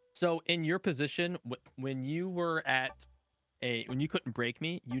 So in your position, when you were at when you couldn't break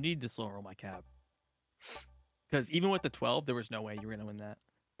me, you needed to slow roll my cab. Because even with the 12, there was no way you were gonna win that.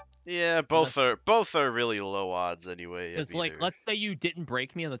 Yeah, both are really low odds anyway. Because like, let's say you didn't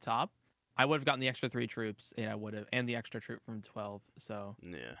break me on the top, I would have gotten the extra 3 troops, and I would have, and the extra troop from 12. So,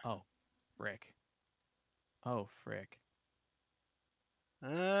 Yeah. oh, frick. Oh, frick.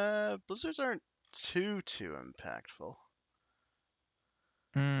 Blizzards aren't too impactful.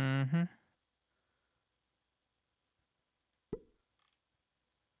 Mm-hmm.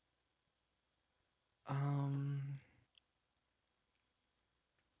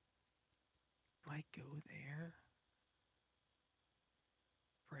 Do I go there?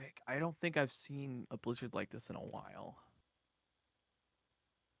 Frick. I don't think I've seen a blizzard like this in a while.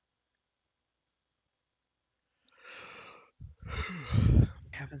 I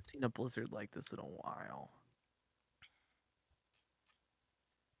haven't seen a blizzard like this in a while.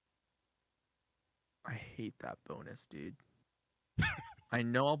 I hate that bonus, dude. I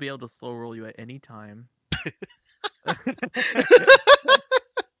know I'll be able to slow roll you at any time.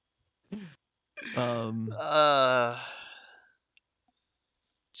 uh,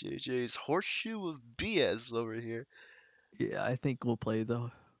 JJ's horseshoe of BS over here. Yeah, I think we'll play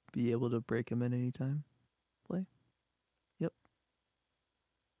the be able to break him at any time. Play. Yep.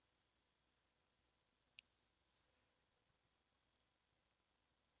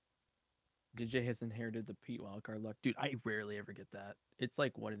 DJ has inherited the Pete wildcard luck. Dude, I rarely ever get that. It's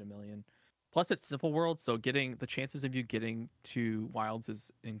like 1 in a million. Plus it's simple world, so getting the chances of you getting to wilds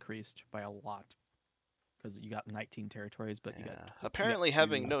is increased by a lot. Because you got 19 territories, but you got apparently you got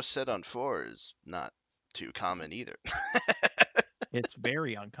having 2. no set on 4 is not too common either. It's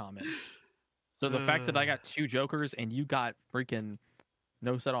very uncommon. So the fact that I got 2 jokers and you got freaking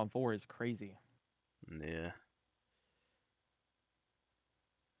no set on 4 is crazy. Yeah.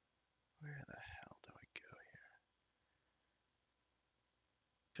 Where the hell do I go here?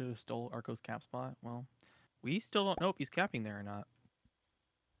 Should have stole Arco's cap spot. Well, we still don't know if he's capping there or not.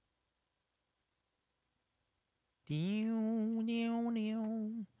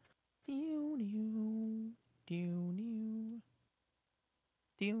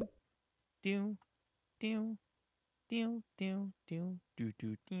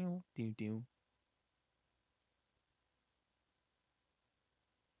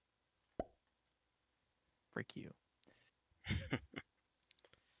 Frick you.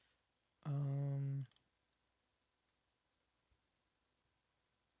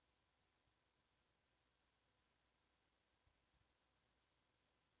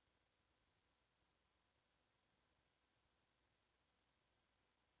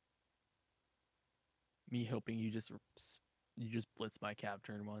 Me hoping you just blitz my cap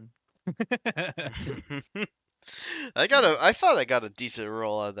turn 1. I thought I got a decent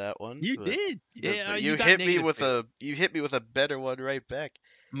roll on that one. You did. Yeah, But you you got hit me negative with fail. a better one right back.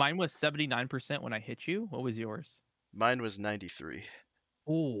 Mine was 79% when I hit you. What was yours? Mine was 93.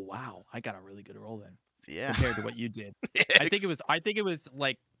 Oh, wow. I got a really good roll then. Yeah. Compared to what you did. I think it was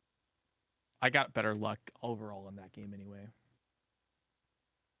like I got better luck overall in that game anyway.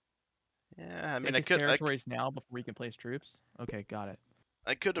 Yeah, I mean, Take his territories now before we can place troops. Okay, got it.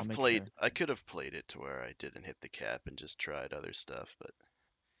 I could I'll have make played. sure. I could have played it to where I didn't hit the cap and just tried other stuff, but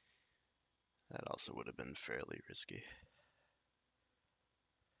that also would have been fairly risky.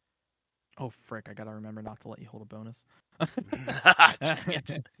 Oh frick! I gotta remember not to let you hold a bonus. Dang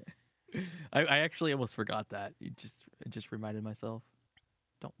it. I actually almost forgot that. It just reminded myself.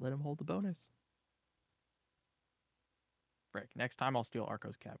 Don't let him hold the bonus. Frick! Next time I'll steal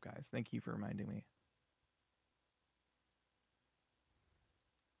Arco's cap, guys. Thank you for reminding me.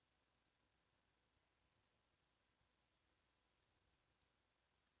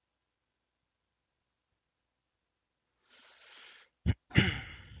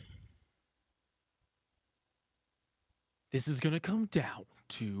 This is gonna come down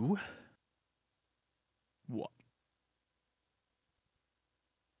to what?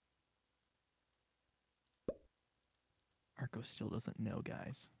 Arco still doesn't know,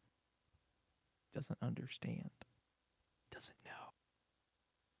 guys. Doesn't understand. Doesn't know.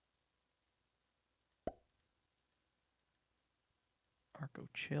 Arco,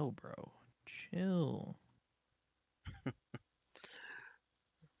 chill, bro. Chill.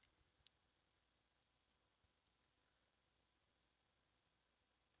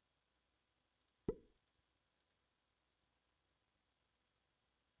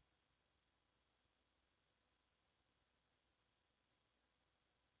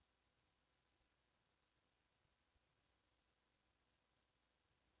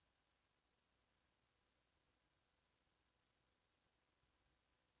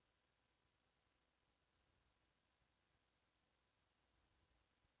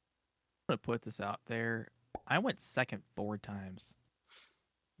 I'm gonna put this out there. I went second 4 times.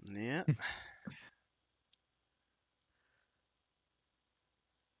 Yeah.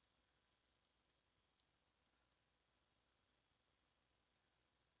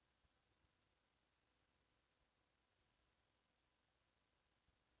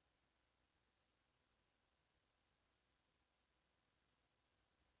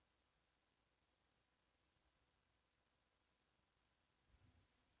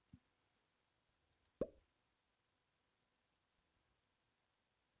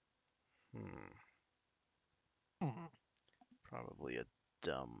 Hmm. Probably a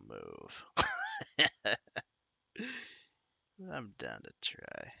dumb move. I'm down to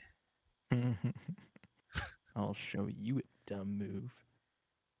try. I'll show you a dumb move.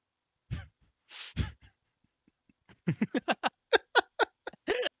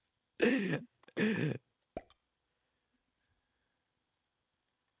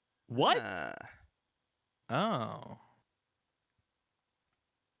 What? Ah. Oh.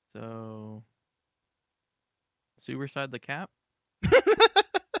 So Suicide the cap?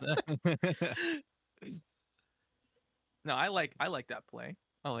 No, I like that play.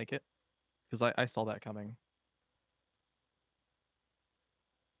 I like it. Because I saw that coming.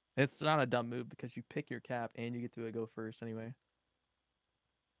 It's not a dumb move because you pick your cap and you get to go first anyway.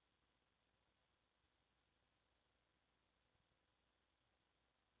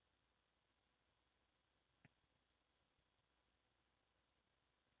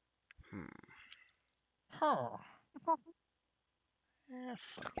 Hmm. Huh.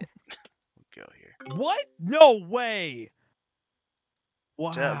 Fuck it. We'll go here. What? No way. I'm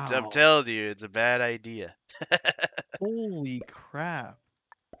Wow. telling you, it's a bad idea. Holy crap.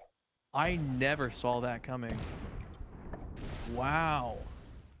 I never saw that coming. Wow.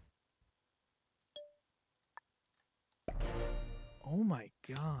 Oh my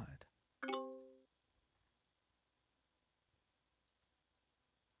god.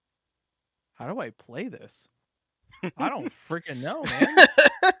 How do I play this? I don't freaking know, man.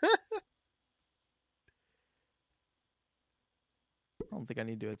 I don't think I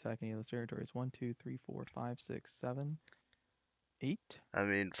need to attack any of those territories. 1, 2, 3, 4, 5, 6, 7, 8. I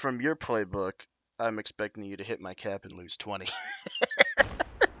mean, from your playbook, I'm expecting you to hit my cap and lose 20.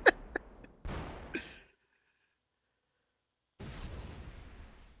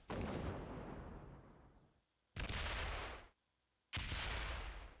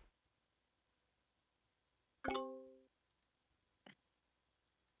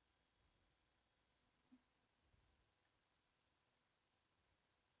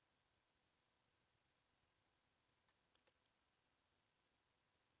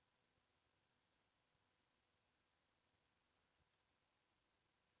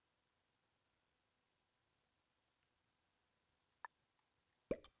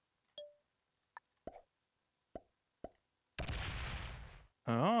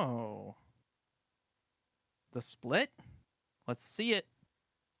 Oh. The split? Let's see it.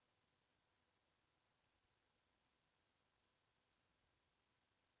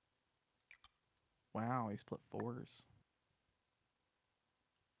 Wow, he split 4s.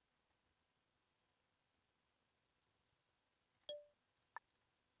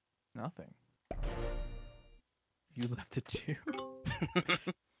 Nothing. You left a 2.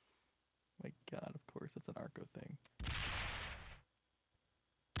 My God, of course, that's an Arco thing.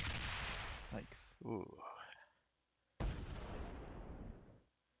 Yikes. Ooh.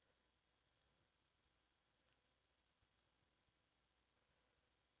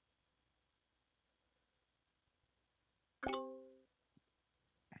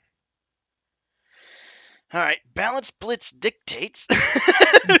 All right, Balance Blitz dictates.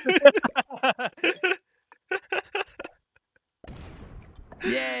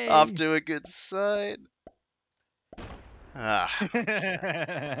 Yay! Off to a good side. Ah.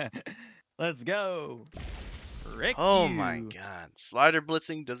 Let's go. Frick Oh you. my God. Slider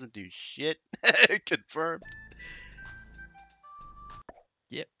blitzing doesn't do shit. Confirmed.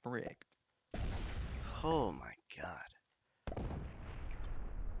 Get fricked. Oh my God.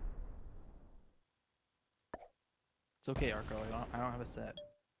 It's okay, Arco. I don't have a set.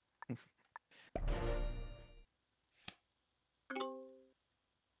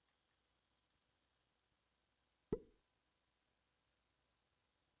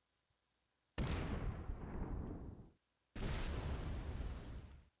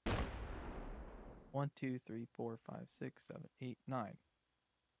 One, 2, 3, 4, 5, 6, 7, 8, 9.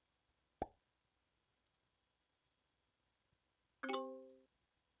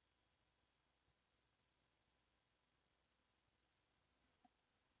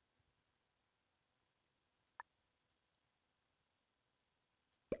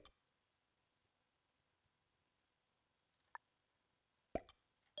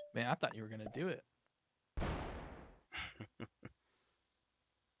 Man, I thought you were gonna do it.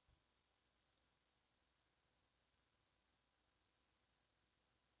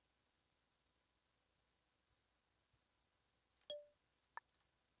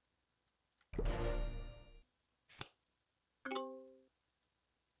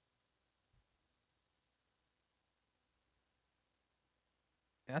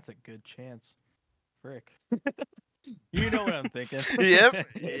 That's a good chance. Frick. You know what I'm thinking. Yep.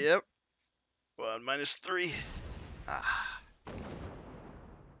 Yep. 1 minus 3. Ah.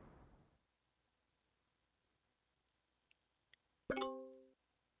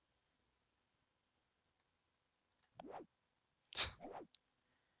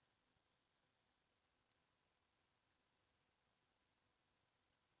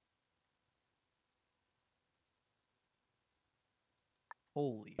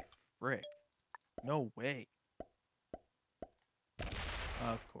 Holy frick. No way.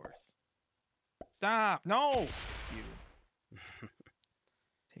 Of course. Stop! No! You.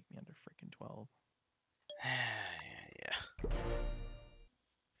 Take me under frickin' 12. Yeah.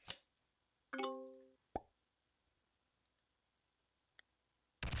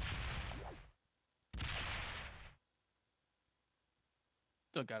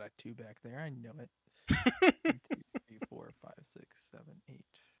 Still got a 2 back there. I know it. 1, 2, 3, 4, 5, 6, 7, 8.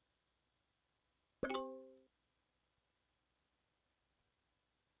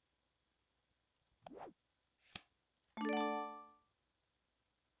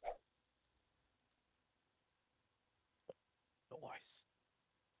 Nice.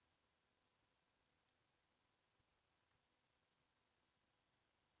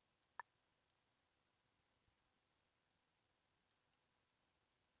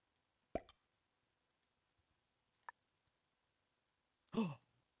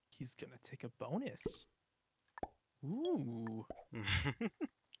 He's gonna take a bonus. Ooh.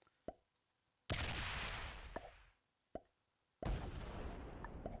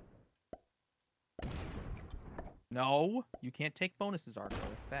 No, you can't take bonuses, Arco.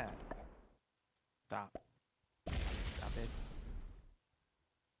 It's bad. Stop. Stop it.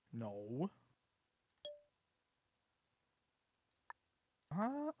 No.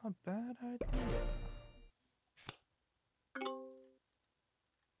 A bad idea.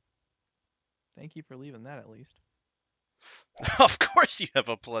 Thank you for leaving that at least. Of course you have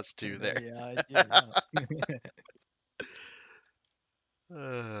a +2 there. Yeah, I did.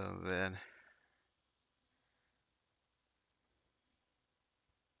 Oh, man.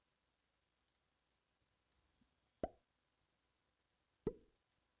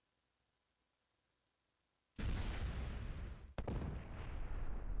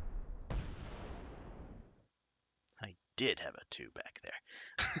 I did have a 2 back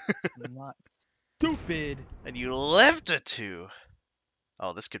there. Not stupid. And you left a 2.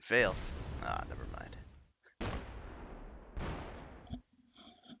 Oh, this could fail. Ah, never mind.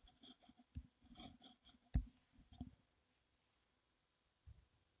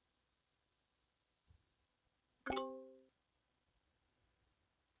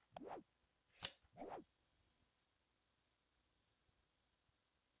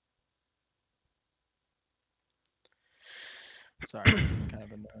 Sorry, I'm being kind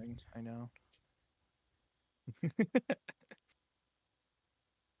of annoying. I know.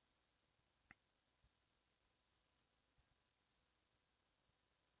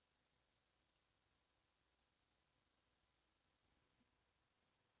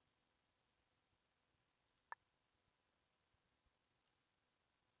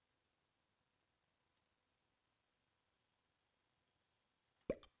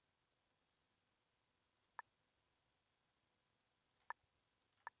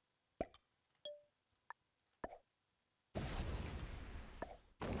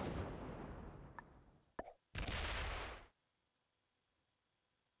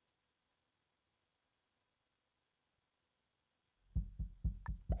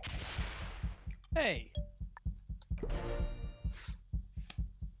 Hey.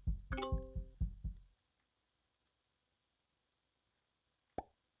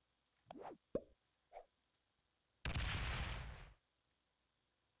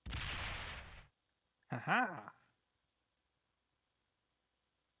 Haha.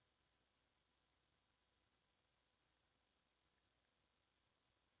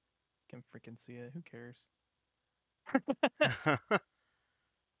 Can freaking see it. Who cares?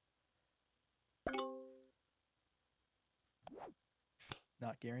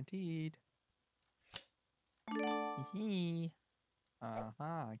 Not guaranteed. Hee.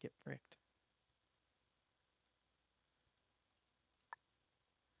 Get fricked.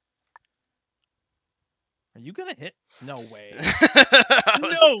 Are you gonna hit? No way.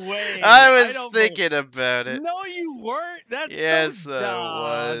 No way. I was don't thinking about it. No, you weren't. That's Yes, so I dumb.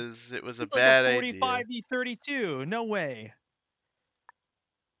 was. It was a It's like a bad idea. 45v32. No way.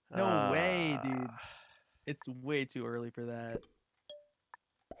 No way, dude. It's way too early for that.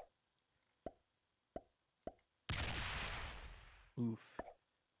 Oof.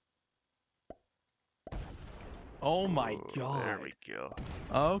 Oh my god. There we go.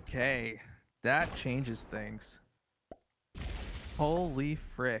 Okay. That changes things. Holy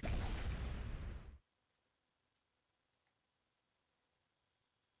frick.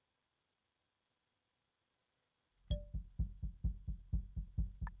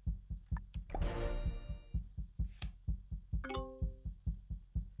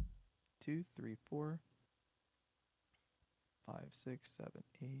 Two, three, 4, 5, 6, 7,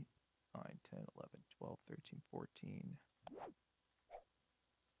 8, 9, 10, 11, 12, 13, 14.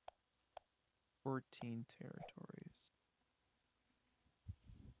 14 territories.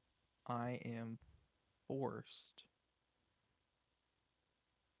 I am forced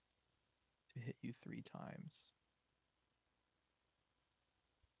to hit you 3 times.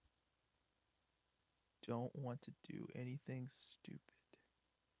 Don't want to do anything stupid.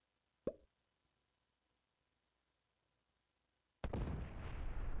 2,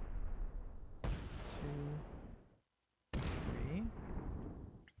 3.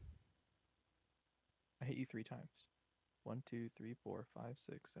 I hit you 3 times. 1, 2, 3, 4, 5,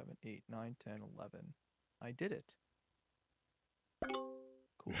 6, 7, 8, 9, 10, 11. I did it.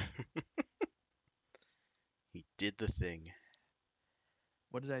 Cool. He did the thing.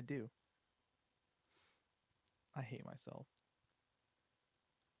 What did I do? I hate myself.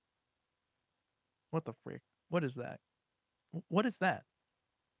 What the frick? What is that? What is that?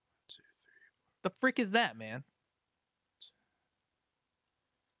 2, 3. The frick is that, man?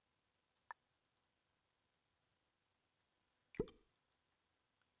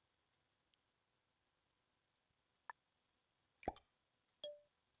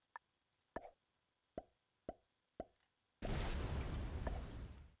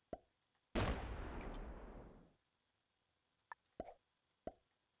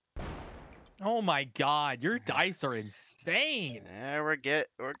 Oh my god, your dice are insane. Yeah, we're getting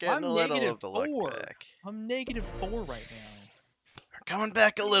I'm a little of the luck -4. back. I'm -4 right now. We're coming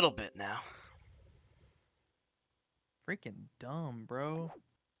back a little bit now. Freaking dumb, bro.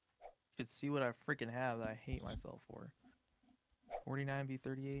 You should see what I freaking have that I hate myself for.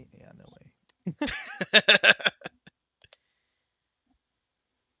 49v38? Yeah, no way.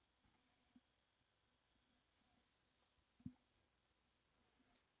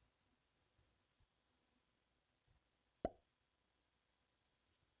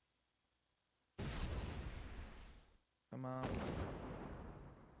 Come on.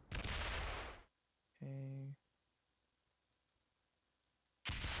 Okay.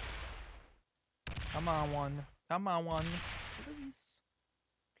 Come on, one. Come on, one. Please.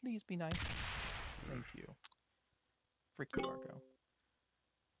 Please be nice. Thank you. Frick you, Arco.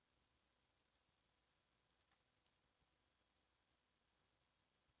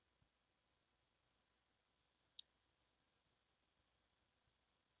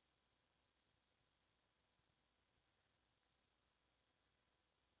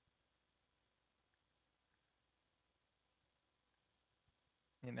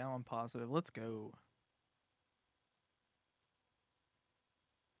 Okay, now I'm positive. Let's go.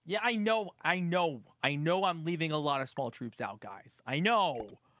 Yeah, I know. I'm leaving a lot of small troops out, guys. I know.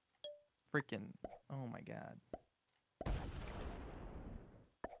 Freaking. Oh my god.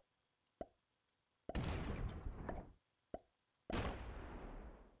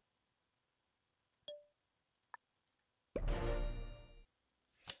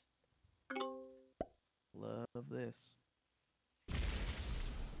 Love this.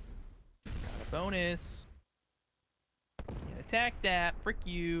 Got a bonus. Can't attack that. Frick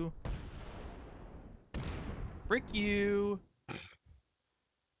you. Frick you.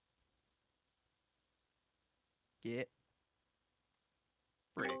 Get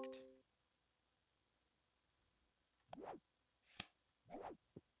fricked.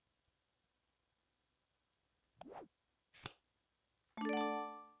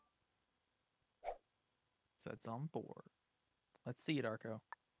 Sets on board. Let's see it, Arco.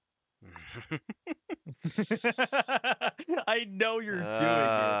 I know you're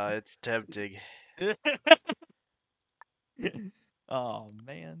doing It's tempting. it. Oh,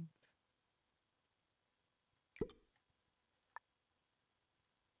 man.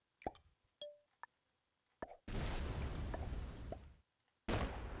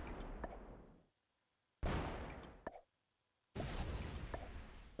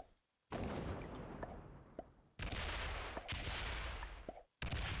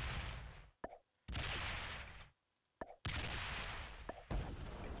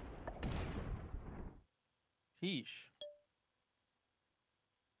 Sheesh.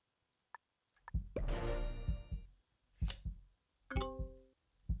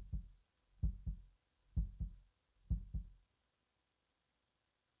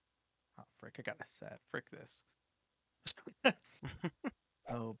 Oh, frick, I got a set. Frick this.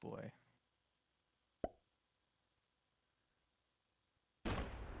 Oh, boy.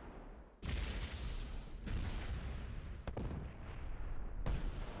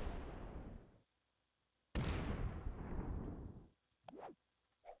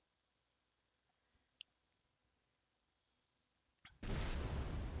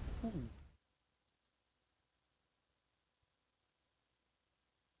 Ooh.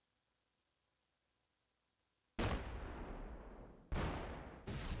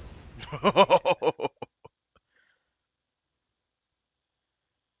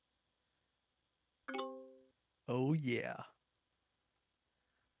 Oh, yeah.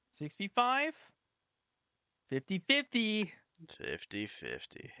 65? 50-50.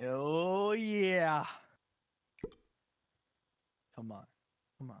 50-50. Oh, yeah. Come on.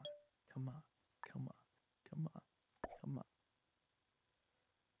 Come on. Come on. Come on. Come on. Come on.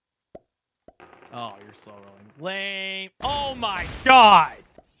 Oh, you're slow rolling. Lame. Oh, my God.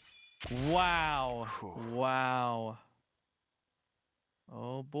 Wow. Whew. Wow.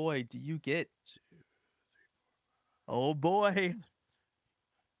 Oh, boy. Do you get... Oh, boy.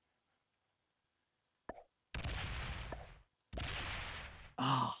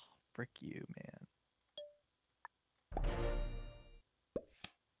 Oh, frick you, man.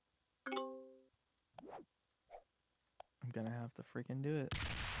 I'm gonna have to freaking do it.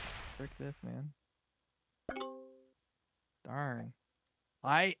 Frick this, man. Darn.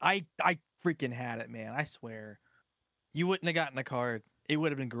 I freaking had it, man. I swear. You wouldn't have gotten a card. It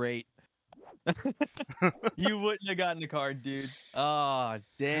would have been great. You wouldn't have gotten a card, dude. Oh,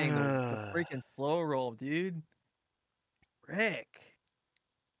 dang. The freaking slow roll, dude. Frick.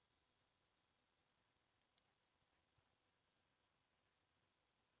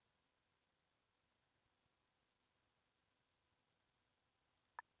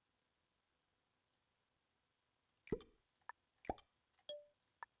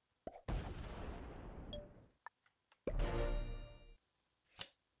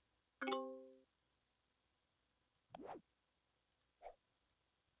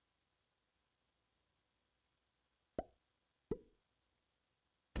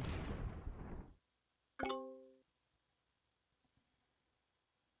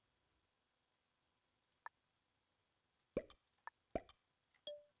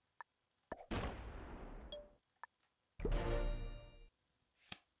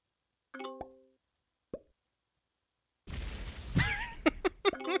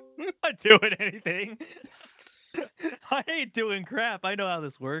 Not doing anything. I ain't doing crap. I know how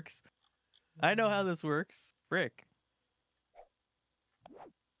this works. I know how this works. Frick.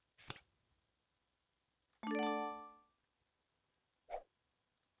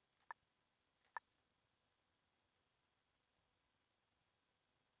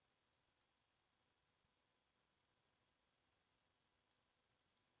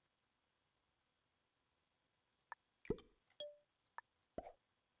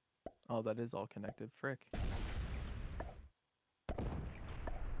 Oh, that is all connected. Frick.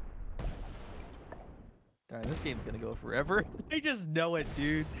 Darn, this game's gonna go forever. I just know it,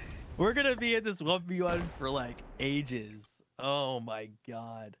 dude. We're gonna be in this 1v1 for like ages. Oh my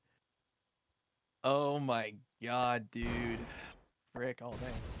god. Oh my god, dude. Frick, oh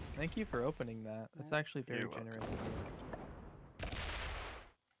thanks. Thank you for opening that. That's actually very You're generous welcome. of you.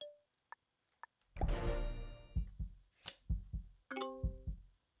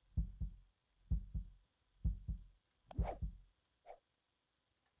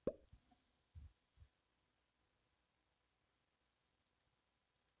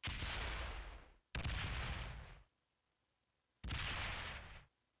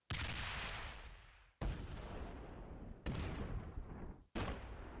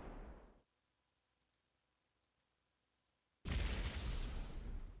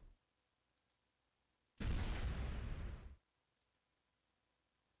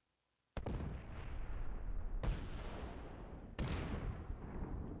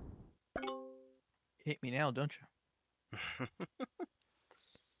 Hate me now, don't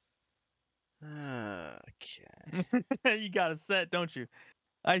Okay. you? You got a set, don't you?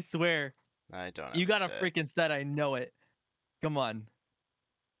 I swear. I don't have You a got a set. freaking set, I know it. Come on.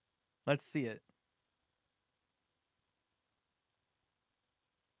 Let's see it.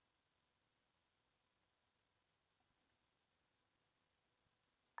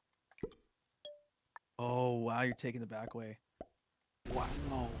 Oh, wow, you're taking the back way.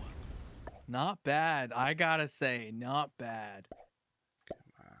 Wow. Not bad. I gotta say, not bad.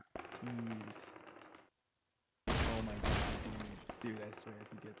 Jeez. Oh my god, dude. Dude, I swear if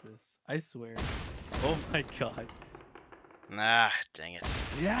you get this. I swear. Oh my god. Ah, dang it.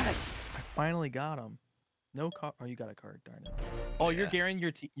 Yes! I finally got him. No card. Oh, you got a card. Darn it. Oh, Yeah.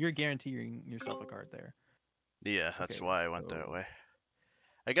 you're guaranteeing yourself a card there. Yeah, that's Okay, why let's I went go. that way.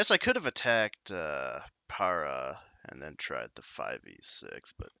 I guess I could have attacked Para and then tried the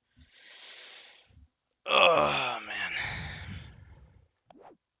 5e6, but oh man.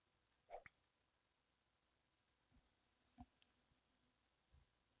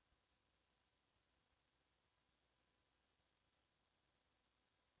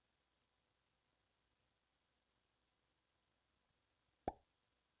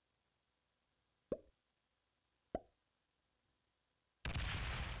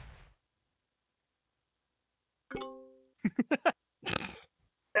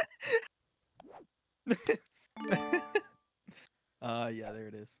 Yeah, there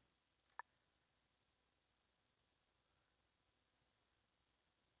it is.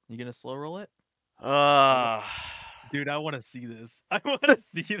 You gonna slow roll it? Uh, Dude, I want to see this. I want to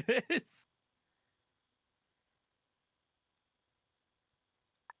see this.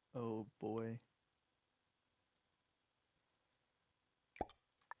 Oh boy.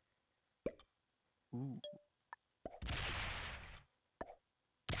 Ooh.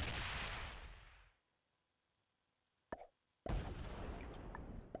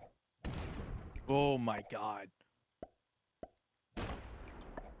 Oh my god.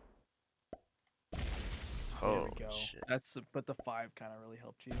 There we holy go. shit. But the 5 kind of really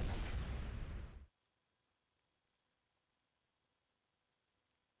helped you.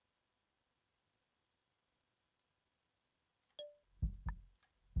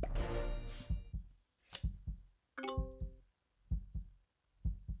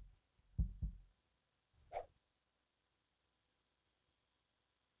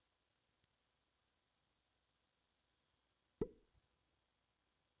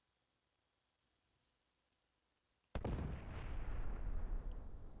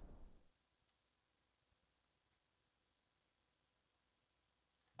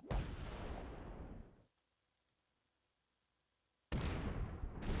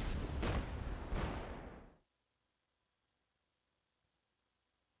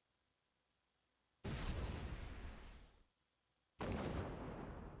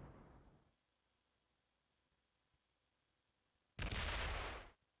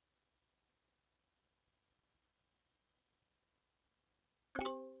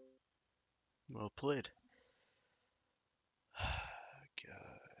 Well played. God.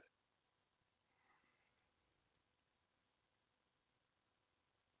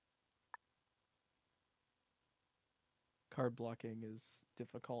 Card blocking is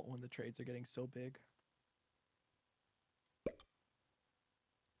difficult when the trades are getting so big.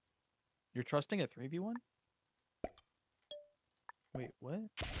 You're trusting a 3v1? Wait, what?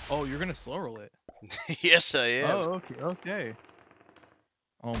 Oh, you're gonna slow roll it. Yes, I am. Oh, okay, okay.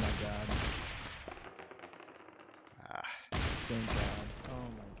 Oh my god. Ah, Thank god. Oh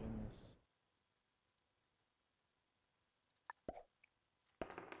my goodness.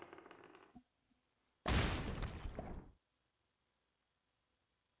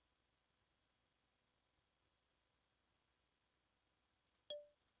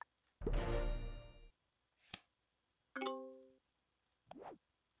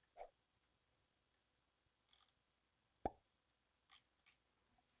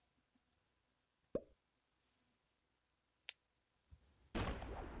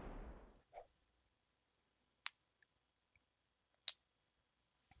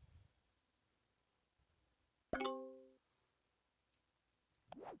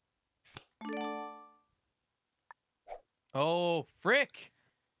 Oh, frick!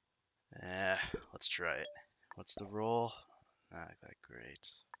 Yeah, let's try it. What's the roll? Not that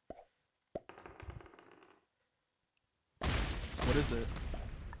great. What is it?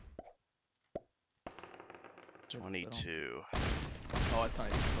 22. Oh, it's not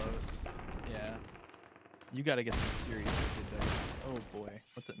even close. Yeah. You gotta get some serious good dice. Oh boy.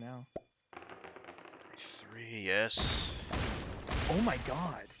 What's it now? 3, yes. Oh my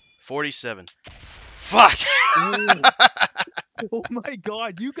god. 47. Fuck! Oh my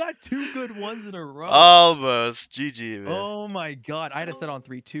god, you got 2 good ones in a row. Almost. GG, man. Oh my god, I had to set on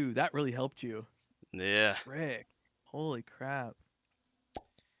 3-2. That really helped you. Yeah. Frick. Holy crap.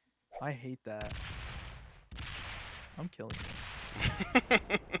 I hate that. I'm killing you.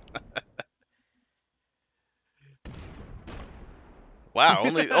 Wow,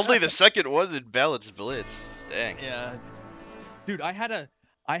 only the second one in Balanced Blitz. Dang. Yeah. Dude, I had a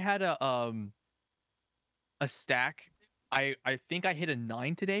stack. I think I hit a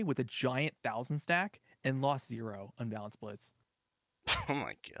 9 today with a giant 1,000 stack and lost 0 unbalanced blitz. Oh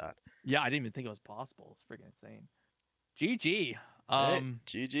my god. Yeah, I didn't even think it was possible. It's freaking insane. GG. Alright,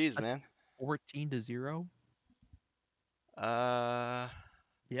 GG's, That's man. 14-0.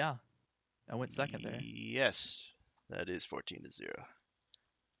 Yeah. I went second there. Yes. That is 14-0.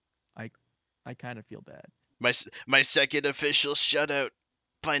 I kind of feel bad. My second official shutout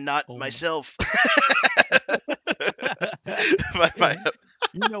by not Oh my. myself.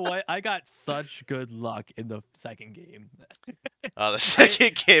 You know what? I got such good luck in the second game. Oh, the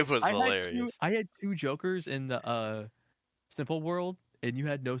second game was I hilarious. I had 2 jokers in the simple world, and you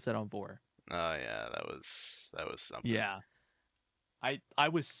had no set on 4. Oh yeah, that was something. Yeah. I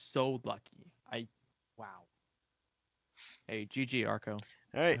was so lucky. Wow. Hey, GG Arco.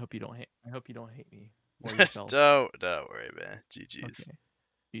 All right. I hope you don't hate me or yourself. Don't worry, man. GG's. Okay.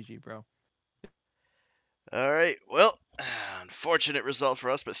 GG, bro. All right. Well, unfortunate result for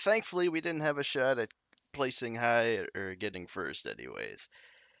us, but thankfully we didn't have a shot at placing high or getting first, anyways.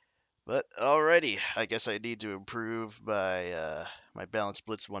 But alrighty, I guess I need to improve my balance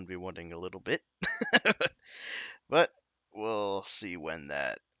blitz 1v1ing a little bit. But we'll see when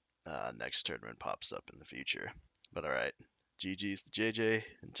that next tournament pops up in the future. But alright, GG's to JJ.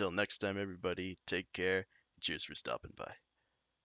 Until next time, everybody, take care. Cheers for stopping by.